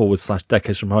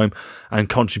ko-fi.com/Deckers from Home and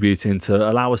contributing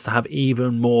to allow us to have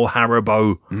even more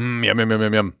Haribo. Yum, yum, yum,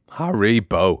 yum, yum.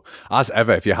 Haribo. As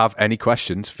ever, if you have any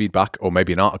questions, feedback, or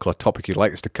maybe an article or topic you'd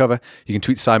like us to cover, you can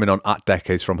tweet Simon on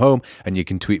 @decadesfromhome, and you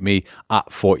can tweet me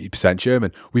 @40%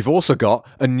 German. We've also got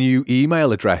a new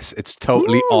email address. It's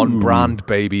totally on brand,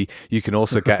 baby. You can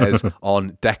also get us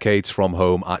on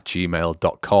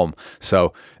decadesfromhome@gmail.com.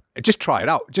 So just try it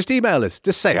out. Just email us.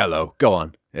 Just say hello. Go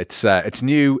on. It's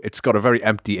new. It's got a very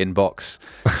empty inbox.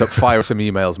 So fire some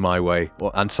emails my way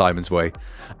and Simon's way.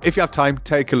 If you have time,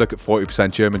 take a look at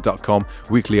 40percentgerman.com.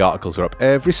 Weekly articles are up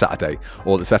every Saturday.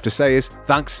 All that's left to say is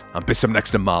thanks and bis zum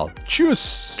nächsten Mal.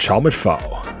 Tschüss. Ciao mit V.